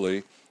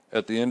interpretively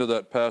at the end of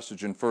that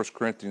passage in 1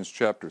 Corinthians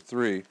chapter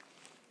 3,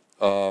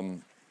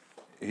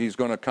 he's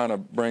going to kind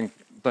of bring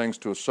things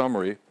to a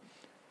summary.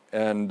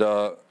 And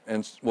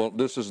well,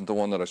 this isn't the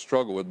one that I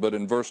struggle with, but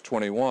in verse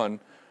 21,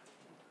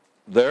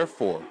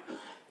 therefore,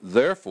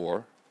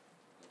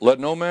 let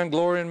no man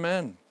glory in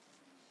men.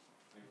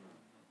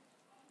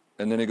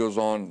 And then he goes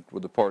on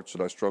with the parts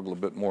that I struggle a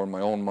bit more in my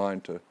own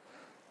mind to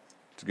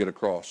get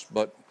across.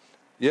 But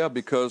yeah,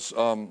 because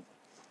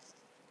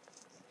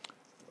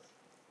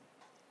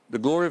the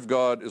glory of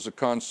God is a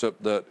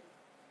concept that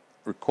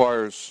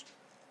requires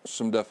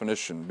some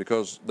definition,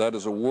 because that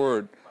is a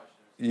word.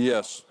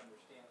 Yes.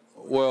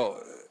 Well,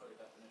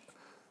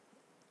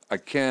 I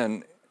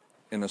can,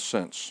 in a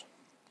sense.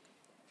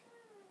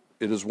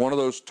 It is one of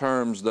those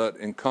terms that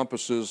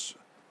encompasses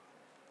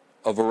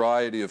a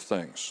variety of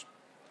things.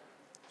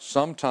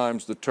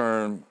 Sometimes the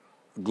term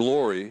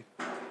glory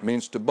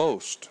means to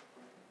boast,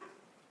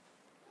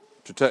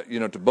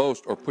 to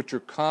boast or put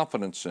your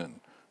confidence in.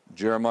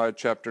 Jeremiah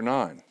chapter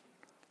 9,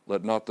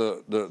 let not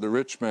the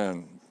rich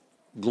man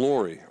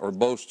glory or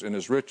boast in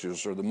his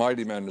riches, or the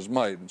mighty man in his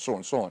might, and so on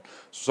and so on.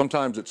 So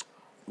sometimes it's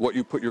what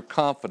you put your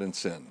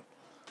confidence in,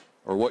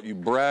 or what you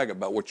brag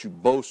about, what you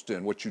boast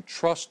in, what you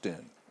trust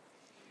in.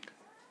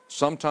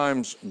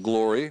 Sometimes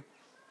glory,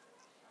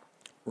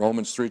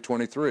 Romans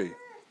 3:23,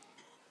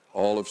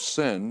 all have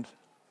sinned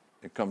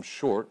and come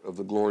short of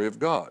the glory of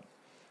God.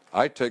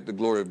 I take the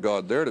glory of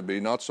God there to be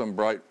not some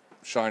bright,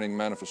 shining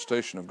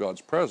manifestation of God's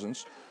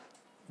presence,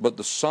 but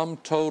the sum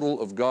total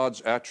of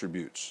God's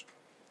attributes,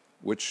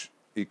 which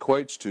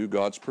equates to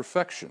God's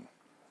perfection.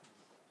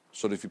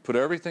 So that if you put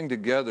everything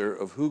together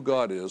of who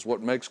God is,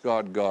 what makes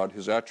God God,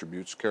 His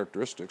attributes,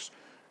 characteristics,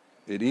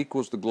 it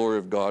equals the glory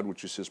of God,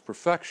 which is His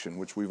perfection,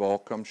 which we've all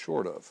come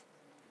short of.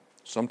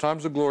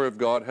 Sometimes the glory of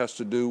God has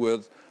to do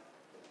with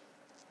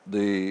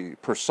the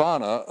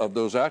persona of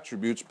those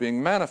attributes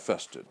being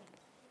manifested.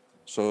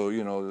 So,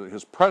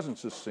 His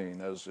presence is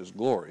seen as His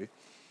glory.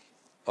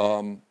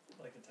 Like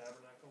the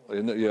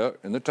tabernacle?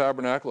 In the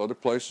tabernacle, other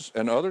places.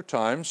 And other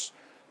times,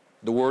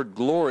 the word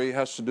glory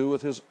has to do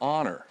with His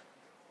honor.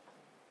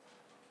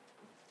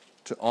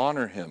 To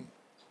honor Him.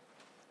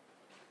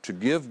 To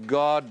give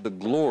God the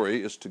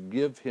glory is to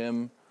give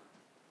Him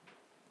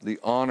the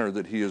honor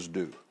that He is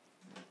due.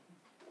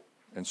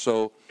 And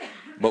so,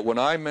 but when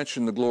I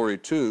mentioned the glory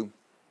too,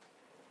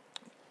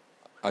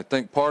 I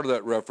think part of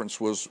that reference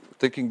was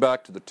thinking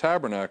back to the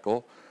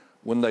tabernacle.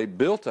 When they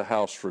built a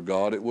house for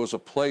God, it was a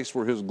place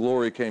where His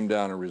glory came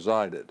down and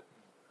resided.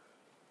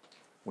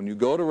 When you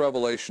go to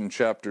Revelation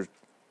chapter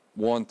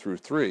 1 through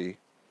 3,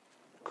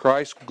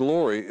 Christ's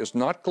glory is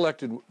not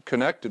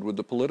connected with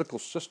the political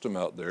system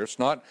out there. It's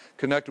not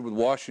connected with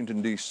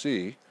Washington,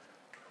 D.C.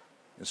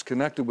 It's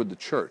connected with the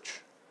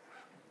church.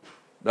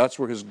 That's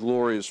where His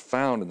glory is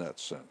found in that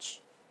sense.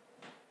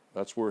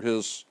 That's where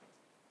His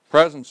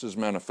presence is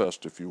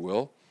manifest, if you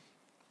will.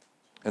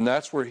 And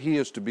that's where He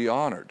is to be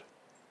honored.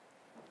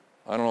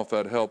 I don't know if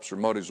that helps or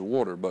muddies the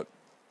water, but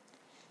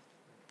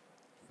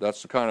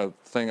that's the kind of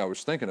thing I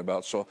was thinking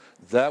about. So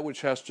that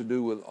which has to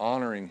do with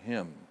honoring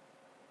Him,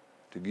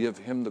 to give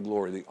Him the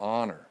glory, the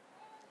honor.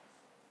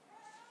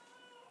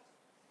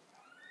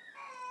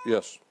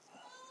 Yes?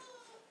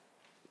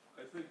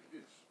 I think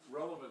it's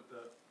relevant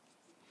that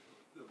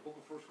the book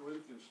of 1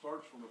 Corinthians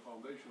starts from the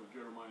foundation of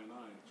Jeremiah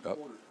 9. It's Yep.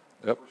 quoted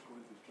Yep. in 1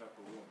 Corinthians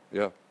chapter 1.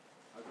 Yeah.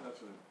 I think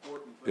that's an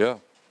important thing. Yeah.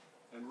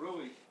 And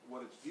really,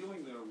 what it's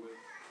dealing there with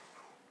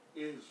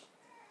is,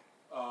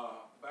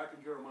 back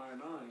in Jeremiah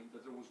 9,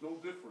 that there was no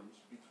difference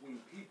between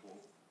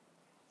people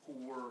who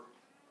were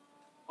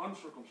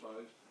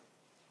uncircumcised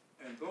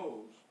and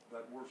those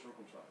that were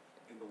circumcised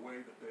in the way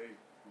that they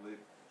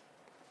lived,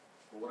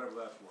 or whatever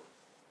that's worth.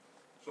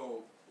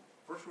 So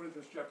 1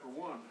 Corinthians chapter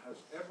 1 has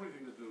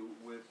everything to do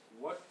with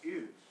what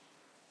is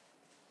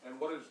and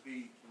what is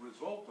the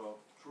result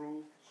of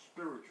true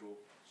spiritual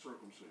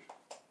circumcision.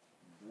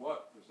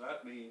 What does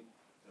that mean,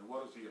 and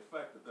what is the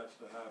effect that that's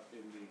to have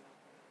in the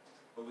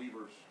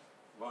believer's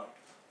life?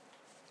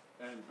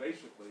 And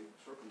basically,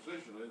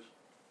 circumcision is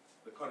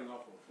the cutting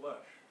off of the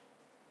flesh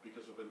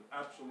because of an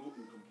absolute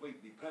and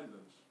complete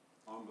dependence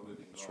on the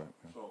living God. right,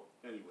 yeah. So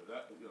anyway,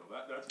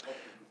 that's helpful.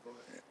 Go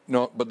ahead.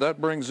 No, but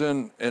that brings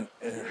in, and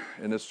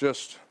it's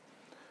just,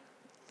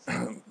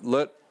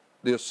 let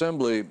the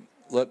assembly,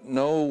 let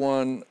no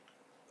one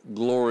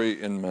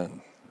glory in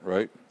men,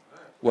 right?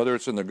 Whether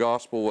it's in the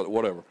gospel,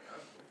 whatever.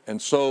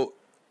 And so,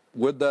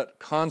 with that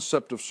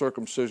concept of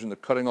circumcision, the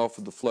cutting off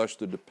of the flesh,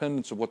 the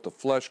dependence of what the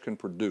flesh can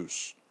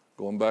produce,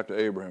 going back to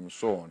Abraham and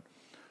so on,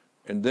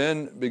 and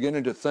then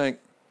beginning to think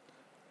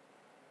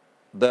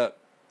that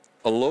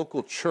a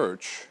local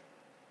church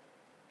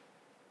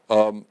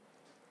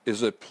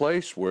is a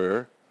place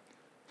where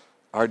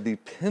our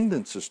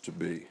dependence is to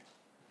be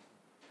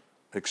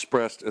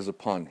expressed as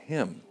upon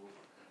Him,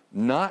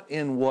 not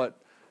in what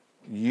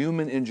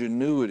human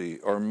ingenuity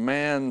or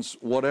man's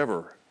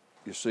whatever,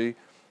 you see.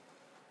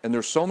 And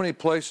there's so many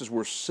places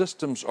where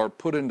systems are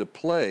put into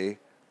play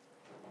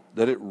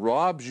that it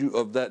robs you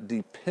of that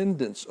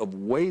dependence of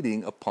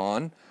waiting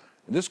upon.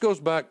 And this goes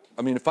back,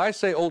 I mean, if I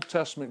say Old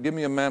Testament, give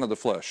me a man of the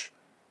flesh,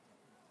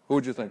 who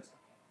would you think?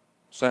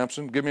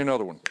 Samson? Give me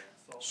another one.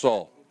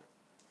 Saul.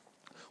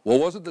 What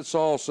was it that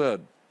Saul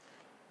said?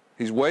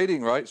 He's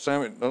waiting, right?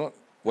 Samuel, no,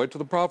 wait till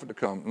the prophet to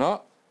come.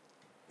 No,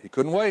 he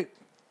couldn't wait.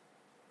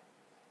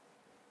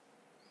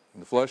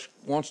 And the flesh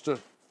wants to.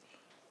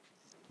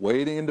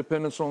 Waiting in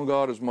dependence on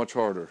God is much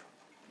harder.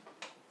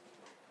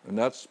 And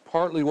that's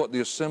partly what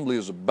the assembly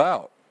is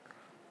about.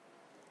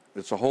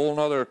 It's a whole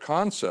other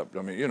concept.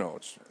 I mean, you know,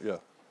 it's, yeah.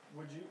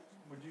 Would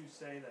you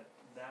say that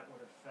that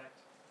would affect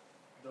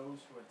those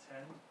who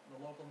attend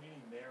the local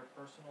meeting, their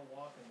personal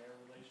walk and their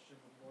relationship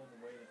with the Lord,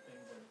 the way that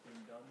things are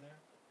being done there?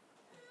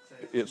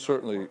 Say it's It not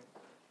certainly,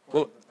 according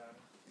well, to the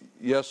pattern?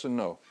 yes and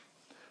no.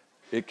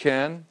 It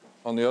can.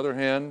 On the other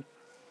hand,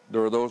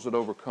 there are those that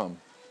overcome.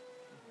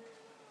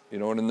 You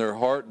know, and in their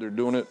heart, they're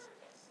doing it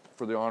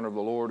for the honor of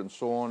the Lord and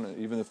so on, and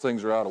even if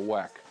things are out of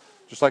whack.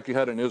 Just like you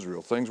had in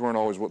Israel. Things weren't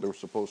always what they were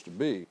supposed to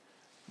be,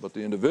 but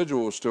the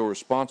individual was still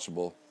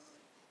responsible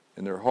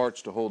in their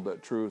hearts to hold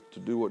that truth, to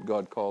do what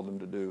God called them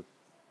to do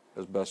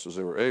as best as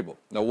they were able.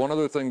 Now, one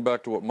other thing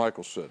back to what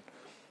Michael said.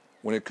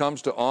 When it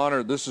comes to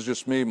honor, this is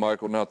just me,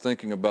 Michael, now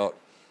thinking about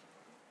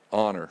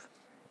honor.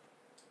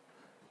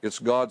 It's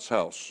God's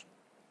house.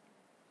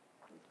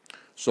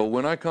 So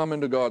when I come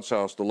into God's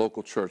house, the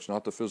local church,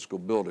 not the physical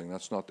building,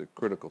 that's not the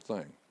critical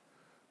thing.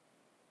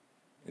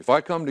 If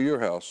I come to your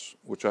house,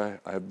 which I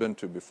have been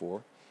to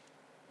before,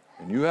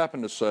 and you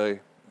happen to say,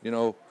 you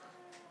know,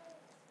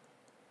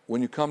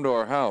 when you come to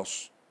our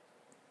house,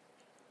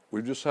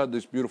 we've just had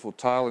this beautiful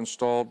tile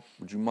installed,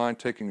 would you mind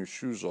taking your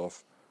shoes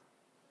off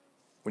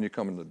when you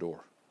come in the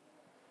door?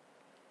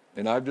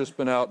 And I've just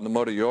been out in the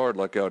muddy yard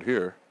like out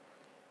here,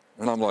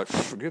 and I'm like,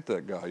 forget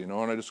that guy, you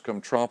know, and I just come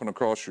tromping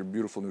across your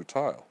beautiful new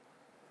tile.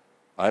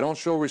 I don't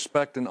show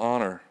respect and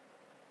honor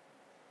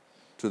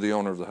to the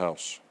owner of the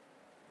house.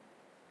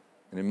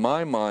 And in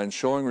my mind,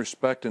 showing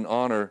respect and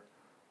honor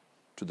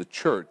to the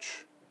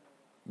church,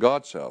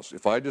 God's house,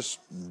 if I just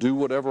do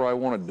whatever I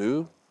want to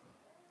do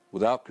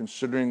without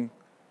considering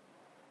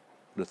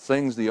the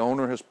things the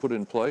owner has put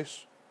in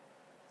place,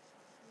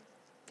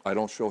 I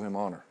don't show him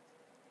honor.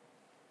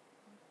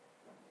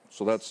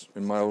 So that's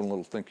in my own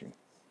little thinking.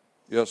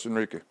 Yes,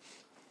 Enrique.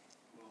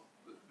 Well,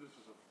 this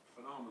is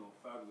a phenomenal,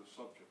 fabulous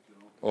subject, you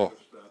know. Oh.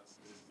 Just that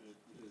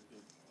it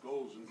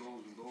goes and goes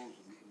and goes,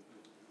 and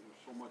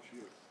there's so much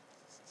here.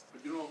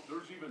 But you know,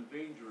 there's even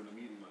danger in a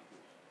meeting like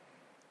this.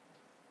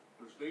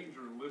 There's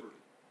danger in liberty,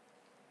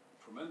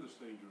 tremendous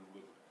danger in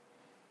liberty.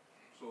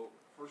 So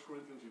 1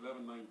 Corinthians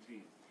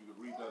 11:19, if you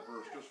could read that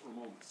verse just for a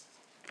moment.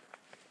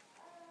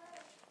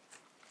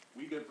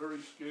 We get very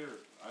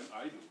scared.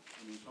 I do.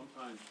 I mean,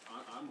 sometimes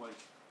I'm like,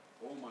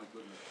 oh my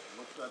goodness,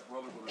 what's that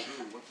brother going to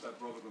do? What's that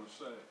brother going to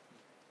say?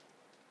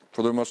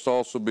 For there must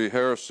also be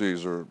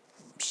heresies or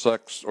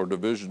sects or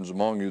divisions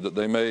among you, that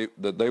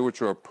they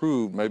which are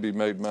approved may be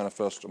made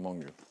manifest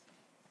among you.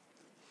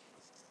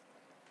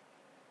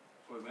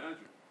 So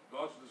imagine,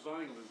 God's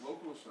design of his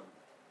local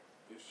assembly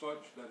is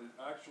such that it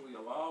actually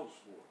allows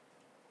for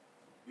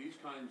these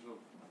kinds of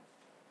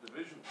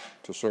divisions,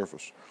 To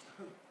surface.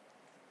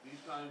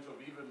 these kinds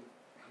of even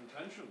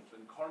contentions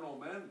and carnal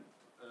men,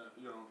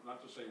 you know,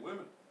 not to say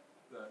women,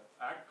 that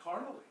act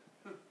carnally.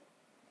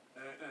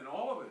 and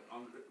all of it.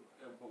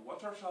 But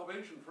what's our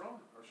salvation from?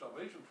 Our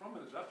salvation from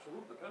it is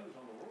absolute dependence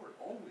on the Lord.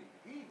 Only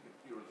he can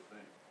cure the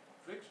thing,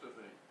 fix the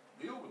thing,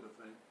 deal with the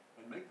thing,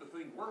 and make the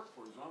thing work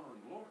for his honor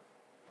and glory.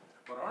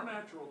 But our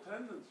natural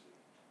tendency,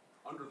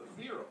 under the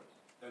fear of it,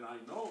 and I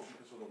know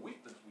because of the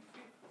weakness we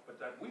feel, but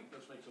that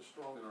weakness makes us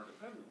strong in our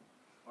dependence.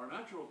 our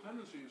natural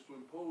tendency is to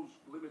impose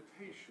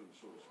limitations,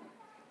 so to speak.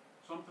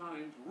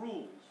 Sometimes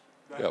rules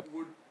that Yep.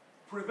 would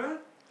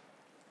prevent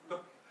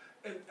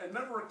and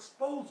never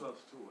expose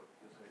us to it,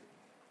 you see,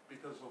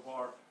 because of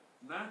our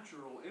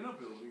natural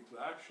inability to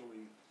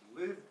actually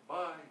live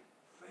by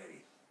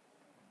faith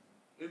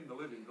in the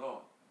living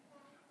God.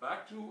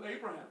 Back to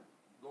Abraham,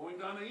 going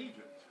down to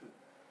Egypt,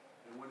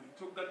 and when he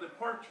took that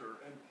departure,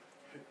 and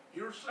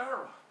here's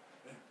Sarah,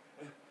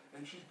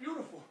 and she's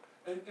beautiful,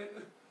 and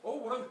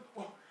oh,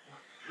 well,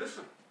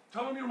 listen,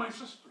 tell him you're my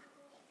sister.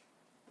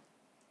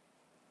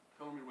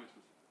 Tell him you're my sister.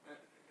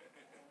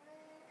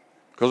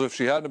 Because if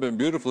she hadn't been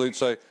beautiful, he'd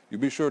say, "You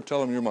be sure to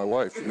tell him you're my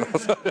wife." You know?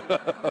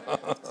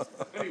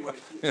 Anyway,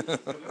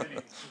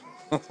 learning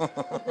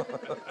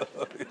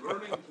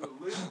to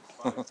live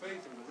by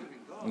faith in the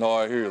living God. No,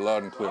 I hear you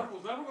loud and clear. God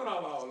was never going to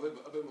allow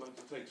Abimelech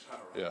to take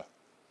Sarah, Yeah,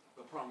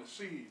 the promised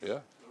seed,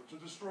 yeah, to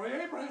destroy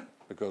Abraham.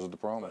 because of the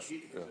But promise.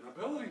 he Yeah. has an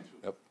ability to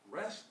Yep.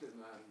 rest in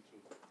that. And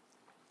to,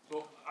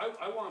 so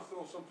I want to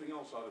throw something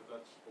else out if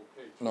that's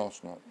okay. No,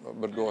 it's not.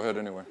 But go ahead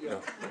anyway. Yeah.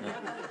 Yeah.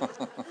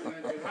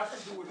 And it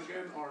has to do with,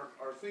 again,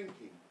 our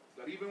thinking,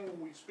 that even when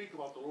we speak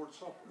about the Lord's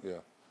Supper,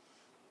 Yeah.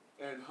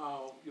 and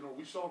how,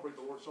 we celebrate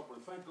the Lord's Supper,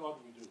 and thank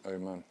God we do.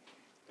 Amen.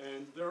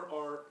 And there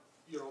are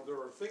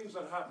things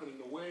that happen in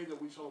the way that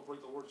we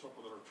celebrate the Lord's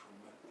Supper that are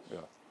tremendous.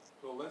 Yeah.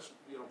 So let's,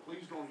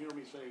 please don't hear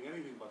me saying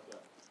anything but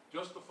that.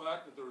 Just the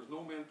fact that there is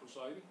no man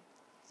presiding,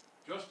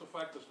 just the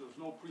fact that there's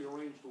no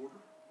prearranged order,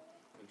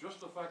 and just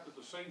the fact that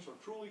the saints are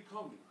truly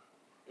coming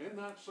in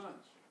that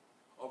sense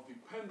of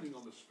depending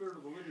on the Spirit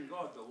of the living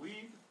God to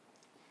lead,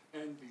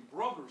 and the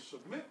brothers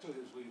submit to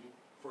his leading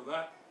for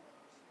that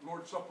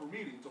Lord's Supper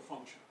meeting to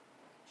function.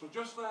 So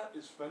just that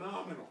is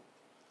phenomenal.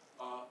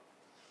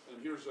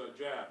 And here's a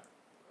jab.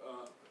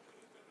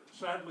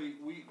 Sadly,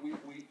 we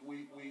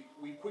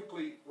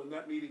quickly, when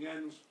that meeting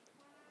ends,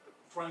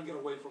 try and get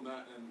away from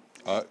that and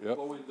Yep.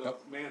 go into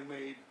Yep.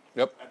 man-made.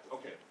 Yep.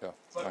 Okay. Yeah.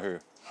 But I hear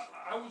you.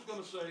 I was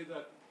going to say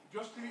that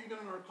just even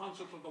in our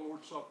concept of the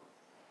Lord's Supper,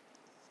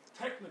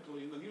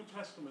 technically in the New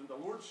Testament, the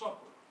Lord's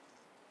Supper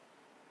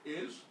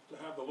is to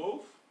have the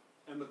loaf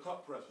and the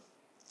cup present.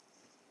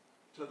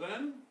 To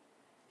then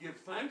give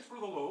thanks for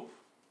the loaf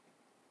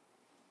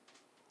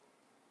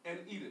and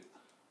eat it.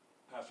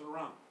 Pass it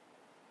around.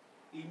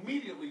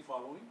 Immediately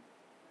following,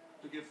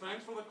 to give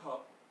thanks for the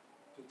cup,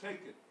 to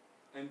take it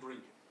and drink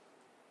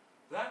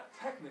it. That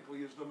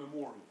technically is the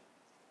memorial.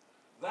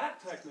 That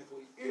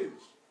technically is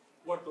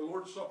what the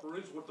Lord's Supper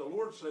is, what the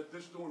Lord said,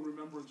 this do in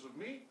remembrance of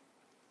me.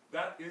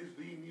 That is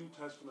the New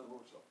Testament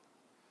Lord's Supper.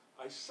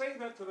 I say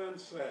that to then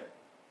say,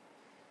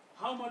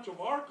 how much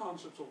of our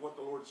concepts of what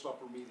the Lord's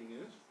Supper meeting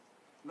is,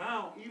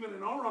 now, even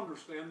in our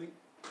understanding,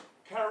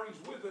 carries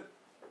with it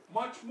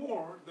much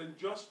more than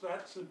just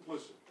that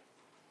simplicity.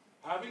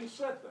 Having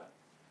said that,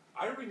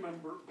 I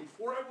remember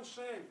before I was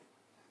saved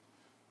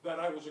that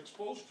I was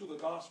exposed to the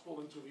gospel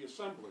and to the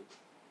assembly,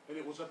 and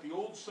it was at the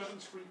old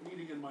 7th Street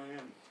meeting in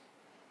Miami.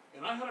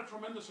 And I had a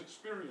tremendous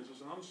experience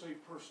as an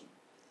unsaved person.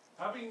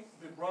 Having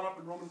been brought up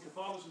in Roman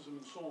Catholicism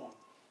and so on,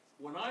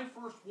 when I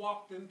first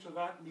walked into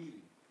that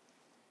meeting,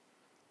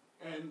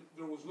 and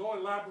there was no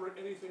elaborate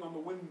anything on the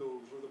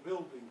windows or the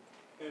building,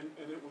 and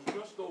it was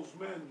just those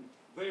men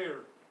there,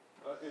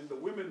 and the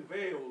women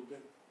veiled,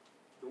 and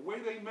the way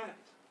they met,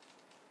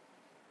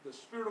 the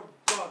Spirit of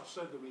God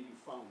said to me, "You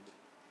found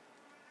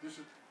it."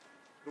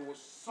 There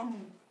was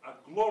a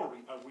glory,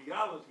 a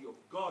reality of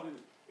God in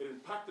it. It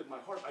impacted my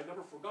heart. I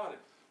never forgot it.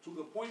 To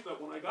the point that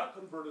when I got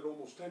converted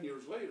almost 10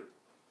 years later,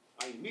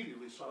 I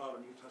immediately sought out a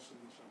New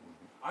Testament assembly.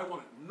 I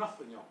wanted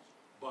nothing else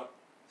but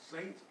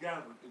saints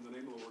gathered in the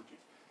name of the Lord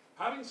Jesus.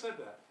 Having said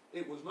that,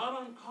 it was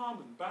not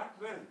uncommon back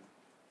then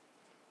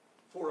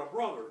for a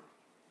brother,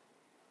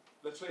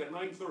 let's say at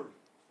 9:30,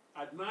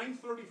 at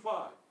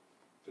 9:35,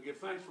 to give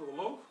thanks for the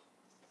loaf,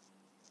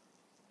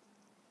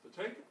 to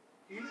take it,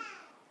 eat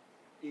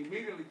it,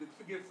 immediately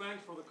to give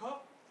thanks for the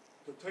cup,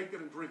 to take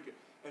it and drink it.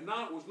 And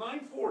now it was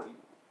 9:40,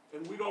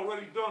 and we'd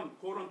already done,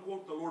 quote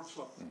unquote, the Lord's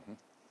Supper. Mm-hmm.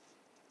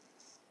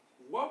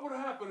 What would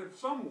happen if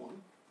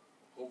someone,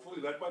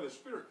 hopefully led by the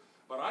Spirit,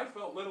 but I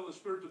felt led of the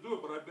Spirit to do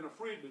it, but I've been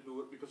afraid to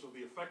do it because of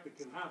the effect it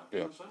can have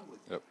in assembly.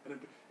 Yep.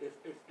 And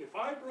if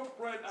I broke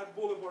bread at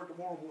Boulevard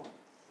tomorrow morning,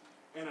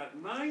 and at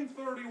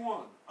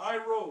 9:31 I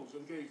rose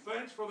and gave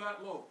thanks for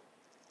that loaf,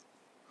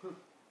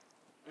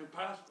 and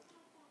passed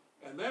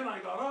it, and then I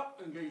got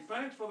up and gave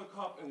thanks for the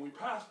cup, and we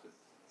passed it,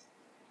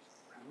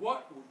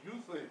 what would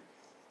you think?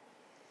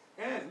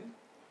 And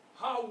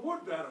how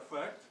would that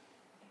affect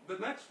the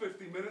next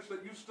 50 minutes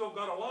that you still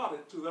got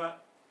allotted to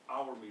that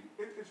hour meeting?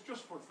 It's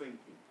just for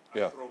thinking.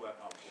 I throw that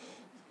out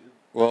there.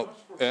 Well,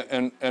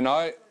 and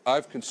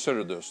I've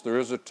considered this. There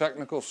is a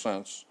technical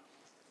sense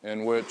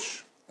in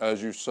which,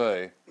 as you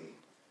say,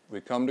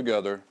 we come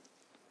together,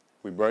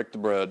 we break the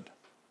bread,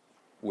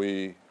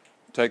 we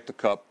take the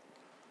cup.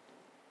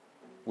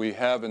 We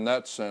have, in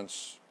that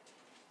sense,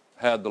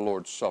 had the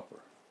Lord's Supper.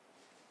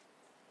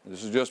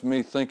 This is just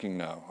me thinking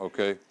now,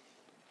 okay?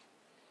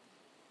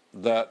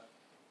 That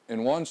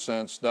in one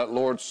sense, that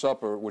Lord's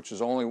Supper, which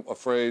is only a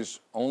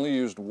phrase only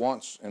used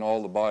once in all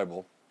the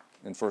Bible,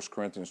 in 1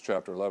 Corinthians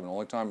chapter 11,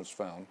 only time it's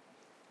found,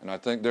 and I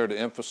think there to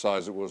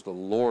emphasize it was the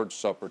Lord's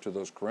Supper to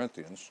those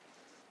Corinthians,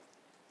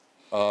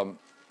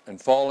 and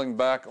falling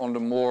back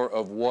onto more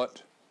of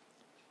what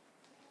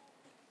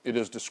it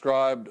is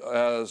described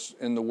as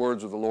in the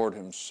words of the Lord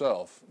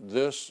himself,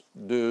 this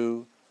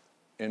do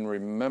in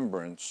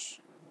remembrance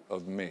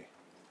of me.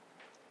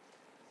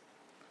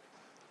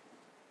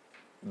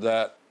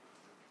 That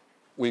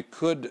we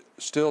could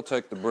still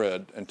take the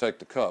bread and take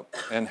the cup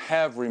and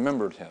have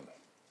remembered him.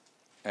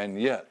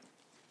 And yet,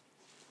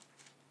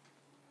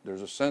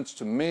 there's a sense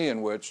to me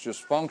in which,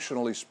 just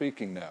functionally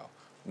speaking now,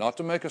 not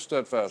to make a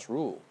steadfast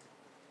rule,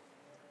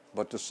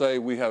 but to say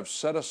we have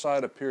set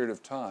aside a period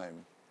of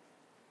time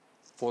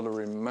for the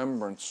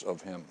remembrance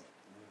of him.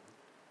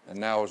 And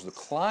now as the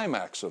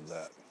climax of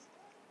that,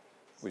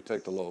 we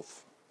take the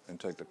loaf and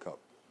take the cup.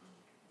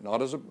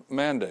 Not as a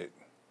mandate,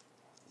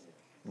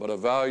 but a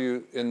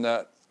value in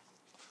that,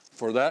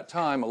 for that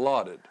time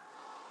allotted.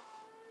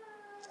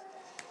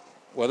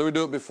 Whether we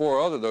do it before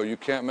or other, though, you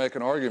can't make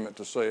an argument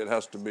to say it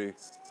has to be.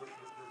 There's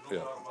no Yeah,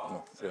 doubt about no,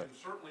 it. yeah. And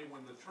certainly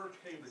when the church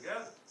came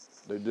together,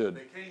 They did.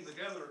 they came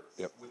together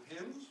Yep. with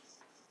hymns,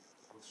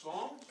 with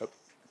songs, Yep.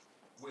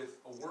 with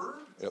a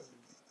word, Yep.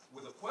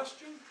 with a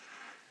question,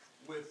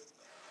 with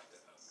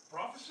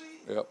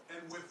prophecy, Yep.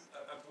 and with,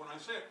 when I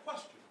say a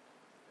question,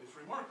 it's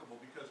remarkable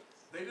because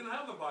they didn't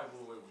have the Bible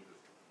the way we do.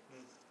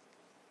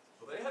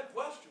 So they had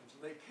questions,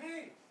 and they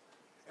came.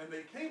 And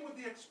they came with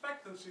the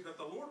expectancy that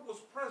the Lord was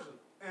present.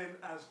 And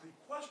as the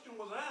question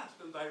was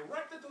asked and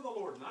directed to the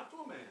Lord, not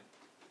to a man,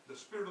 the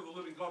Spirit of the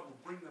living God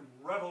would bring them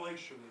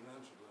revelation and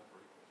answer to that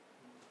very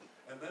question.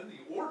 And then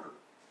the order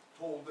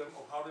told them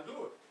of how to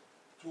do it.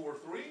 2 or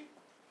 3,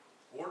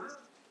 order.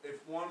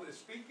 If one is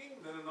speaking,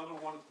 then another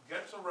one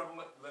gets a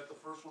revelation. Let the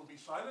first one be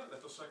silent.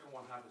 Let the second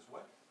one have his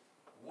way.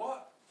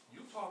 What?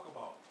 You talk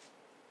about,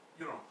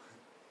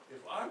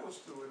 if I was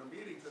to, in a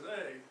meeting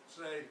today,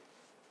 say,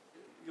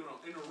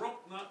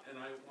 interrupt not, and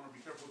I want to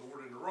be careful with the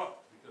word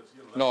interrupt, because,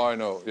 No, I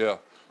know, yeah.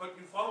 but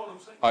you follow what I'm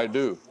saying? I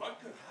do.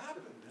 What could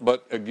happen?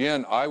 But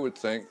again, I would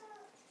think,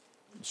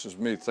 this is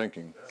me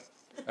thinking,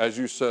 as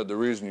you said, the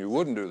reason you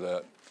wouldn't do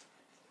that,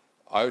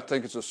 I would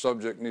think it's a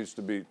subject needs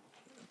to be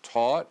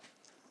taught,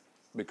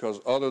 because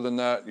other than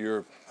that,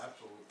 you're,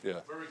 Absolutely.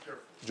 yeah. Very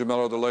careful.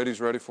 Jamel, are the ladies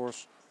ready for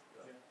us?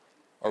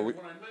 Are we?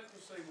 What I meant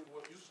to say with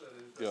what you said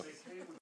is Yeah. that they